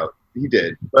creeped me out. He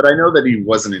did. But I know that he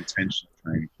wasn't intentionally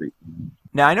trying to creep me out.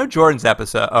 Now, I know Jordan's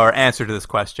answer to this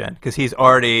question, because he's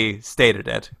already stated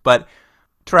it, but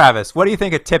Travis, what do you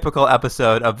think a typical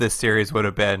episode of this series would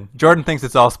have been? Jordan thinks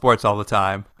it's all sports all the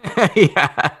time. Yeah.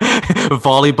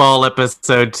 Volleyball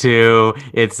episode 2.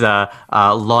 It's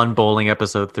lawn bowling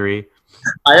episode 3.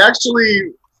 I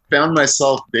actually found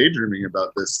myself daydreaming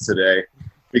about this today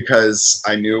because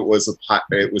I knew it was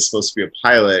supposed to be a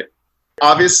pilot.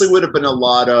 Obviously would have been a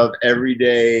lot of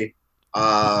everyday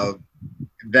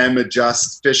them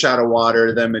fish out of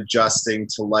water, them adjusting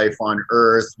to life on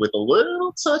Earth with a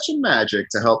little touch of magic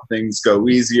to help things go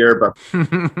easier. But,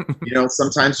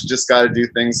 sometimes you just got to do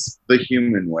things the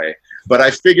human way. But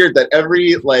I figured that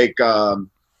every,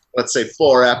 let's say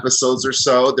 4 episodes or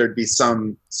so, there'd be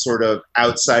some sort of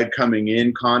outside coming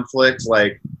in conflict,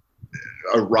 like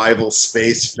a rival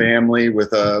space family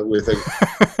with a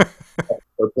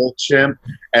purple chimp,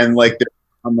 and they're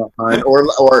on the hunt, or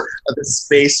the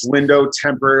space window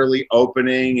temporarily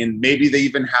opening, and maybe they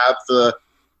even have the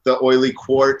oily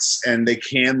quartz and they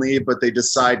can leave, but they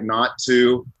decide not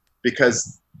to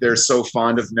because they're so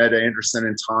fond of Ned Anderson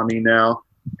and Tommy now.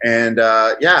 And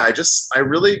I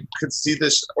really could see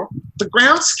this. Or the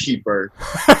groundskeeper.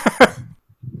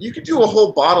 You could do a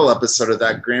whole bottle episode of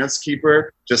that groundskeeper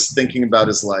just thinking about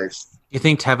his life. You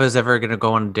think Teva's ever going to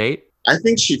go on a date? I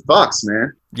think she fucks,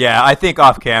 man. Yeah, I think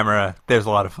off camera, there's a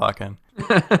lot of fucking.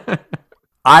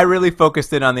 I really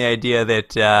focused in on the idea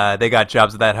that they got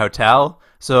jobs at that hotel.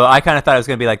 So I kind of thought it was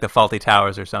going to be like the Faulty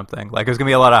Towers or something. Like it was going to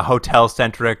be a lot of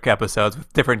hotel-centric episodes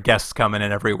with different guests coming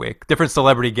in every week. Different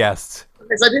celebrity guests.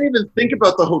 Because I didn't even think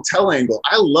about the hotel angle.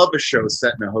 I love a show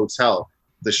set in a hotel.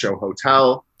 The show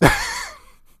Hotel.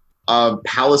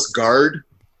 Palace Guard.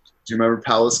 Do you remember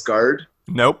Palace Guard?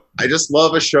 Nope. I just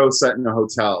love a show set in a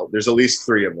hotel. There's at least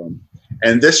 3 of them.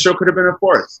 And this show could have been a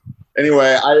 4th.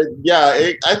 Anyway, I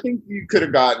think you could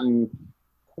have gotten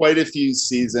quite a few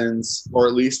seasons, or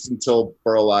at least until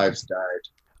Burl Ives died.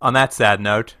 On that sad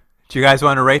note, do you guys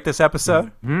want to rate this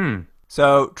episode?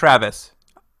 So, Travis,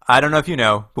 I don't know if you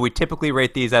know, but we typically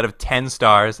rate these out of 10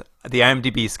 stars, the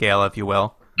IMDb scale, if you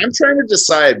will. I'm trying to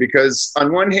decide because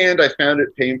on one hand, I found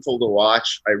it painful to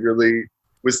watch. I really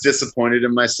was disappointed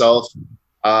in myself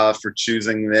for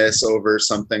choosing this over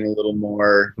something a little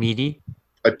more Meaty?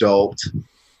 adult.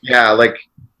 Yeah, like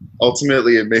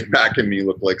ultimately it made Mac and me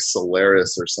look like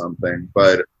Solaris or something,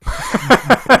 but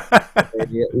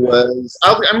it was,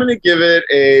 I'm going to give it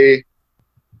a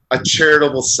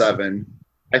charitable 7.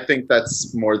 I think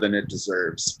that's more than it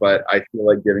deserves, but I feel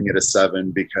like giving it a 7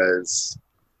 because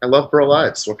I love Burl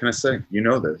Ives. What can I say? You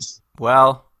know this.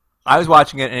 Well, I was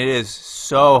watching it, and it is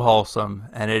so wholesome,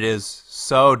 and it is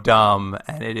so dumb,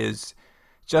 and it is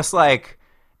just like,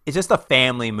 it's just a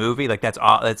family movie. Like, that's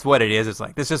what it is. It's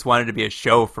like, this just wanted to be a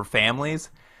show for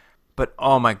families. But,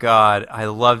 oh my God, I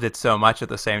loved it so much at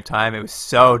the same time. It was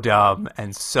so dumb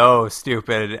and so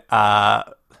stupid. I'm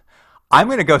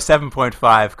going to go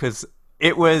 7.5 because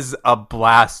it was a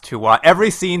blast to watch.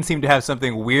 Every scene seemed to have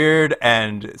something weird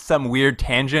and some weird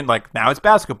tangent. Like, now it's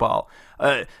basketball.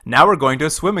 Now we're going to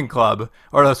a swimming club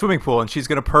or a swimming pool, and she's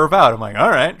going to perv out. I'm like, all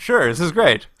right, sure, this is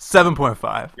great.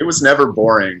 7.5. It was never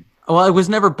boring. Well, it was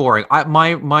never boring.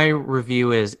 My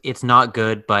review is it's not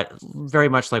good, but very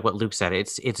much like what Luke said,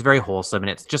 it's very wholesome and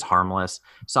it's just harmless.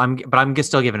 So I'm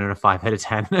still giving it a 5 out of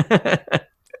 10.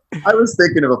 I was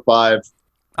thinking of a 5.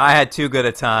 I had too good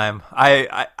a time.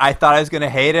 I thought I was going to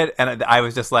hate it, and I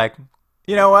was just like,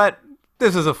 you know what?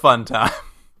 This is a fun time.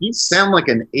 You sound like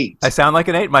an 8. I sound like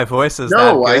an 8. My voice is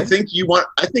no. that good.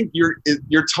 I think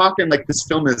you're talking like this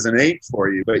film is an 8 for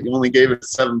you, but you only gave it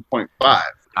 7.5.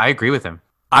 I agree with him.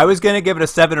 I was going to give it a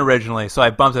 7 originally, so I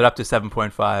bumped it up to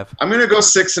 7.5. I'm going to go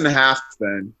 6.5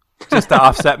 then. Just to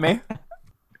offset me?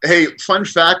 Hey, fun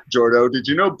fact, Jordo, did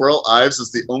you know Burl Ives is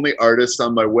the only artist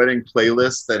on my wedding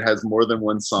playlist that has more than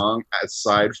one song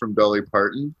aside from Dolly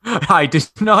Parton? I did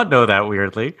not know that,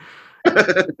 weirdly.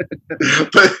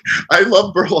 But I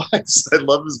love Burl Ives. I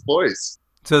love his voice.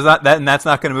 So is that's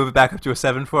not going to move it back up to a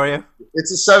 7 for you?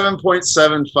 It's a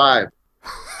 7.75.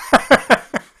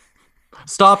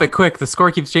 Stop it, quick. The score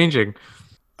keeps changing.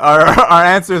 Our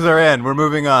answers are in. We're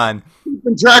moving on.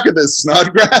 Keeping track of this,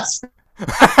 Snodgrass.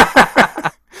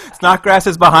 Snodgrass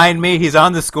is behind me. He's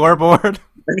on the scoreboard.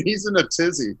 And he's in a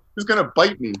tizzy. Who's going to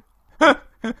bite me?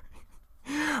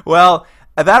 Well,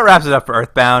 that wraps it up for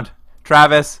Earthbound.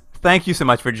 Travis, thank you so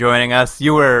much for joining us.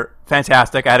 You were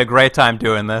fantastic. I had a great time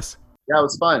doing this. Yeah, it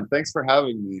was fun. Thanks for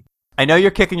having me. I know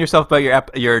you're kicking yourself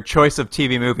about your choice of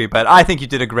TV movie, but I think you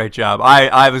did a great job.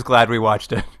 I was glad we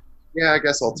watched it. Yeah, I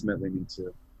guess ultimately me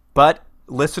too. But,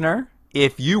 listener,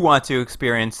 if you want to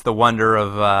experience the wonder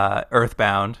of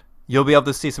Earthbound, you'll be able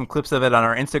to see some clips of it on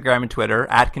our Instagram and Twitter,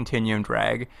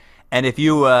 @ContinuumDrag. And if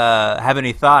you have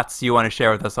any thoughts you want to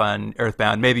share with us on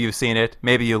Earthbound, maybe you've seen it,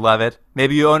 maybe you love it,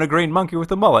 maybe you own a green monkey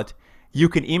with a mullet, you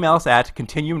can email us at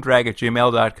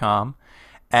continuumdrag@gmail.com.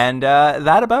 And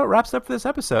that about wraps up for this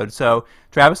episode. So,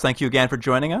 Travis, thank you again for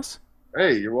joining us.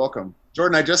 Hey, you're welcome.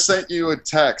 Jordan, I just sent you a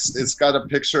text. It's got a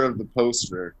picture of the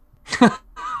poster.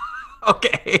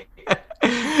 Okay.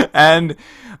 And,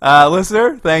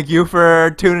 listener, thank you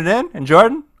for tuning in. And,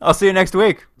 Jordan, I'll see you next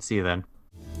week. See you then.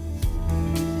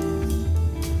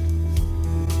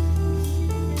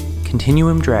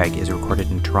 Continuum Drag is recorded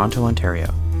in Toronto,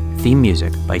 Ontario. Theme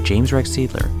music by James Rex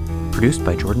Seidler. Produced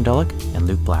by Jordan Dullock and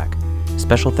Luke Black.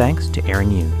 Special thanks to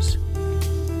Aaron Hughes.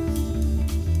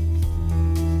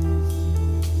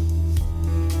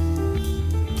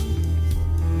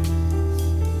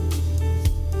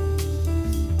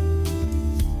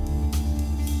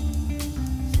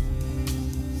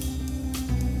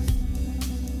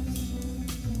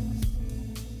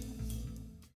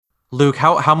 Luke,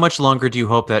 how much longer do you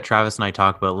hope that Travis and I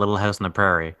talk about Little House on the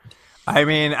Prairie? I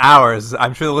mean, hours.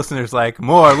 I'm sure the listeners like,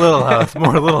 more Little House,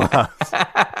 more Little House.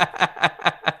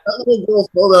 That little girl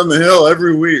fall down the hill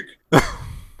every week.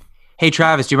 Hey,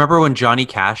 Travis, do you remember when Johnny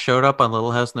Cash showed up on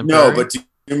Little House on the Prairie? No, but do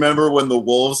You remember when the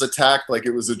wolves attacked like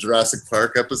it was a Jurassic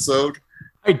Park episode?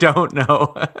 I don't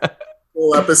know.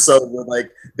 Whole episode where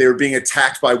like they were being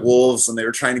attacked by wolves and they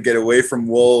were trying to get away from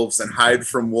wolves and hide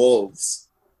from wolves.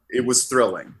 It was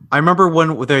thrilling. I remember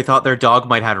when they thought their dog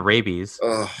might have rabies.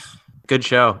 Ugh. Good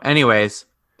show. Anyways,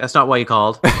 that's not why you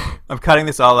called. I'm cutting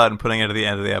this all out and putting it at the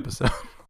end of the episode.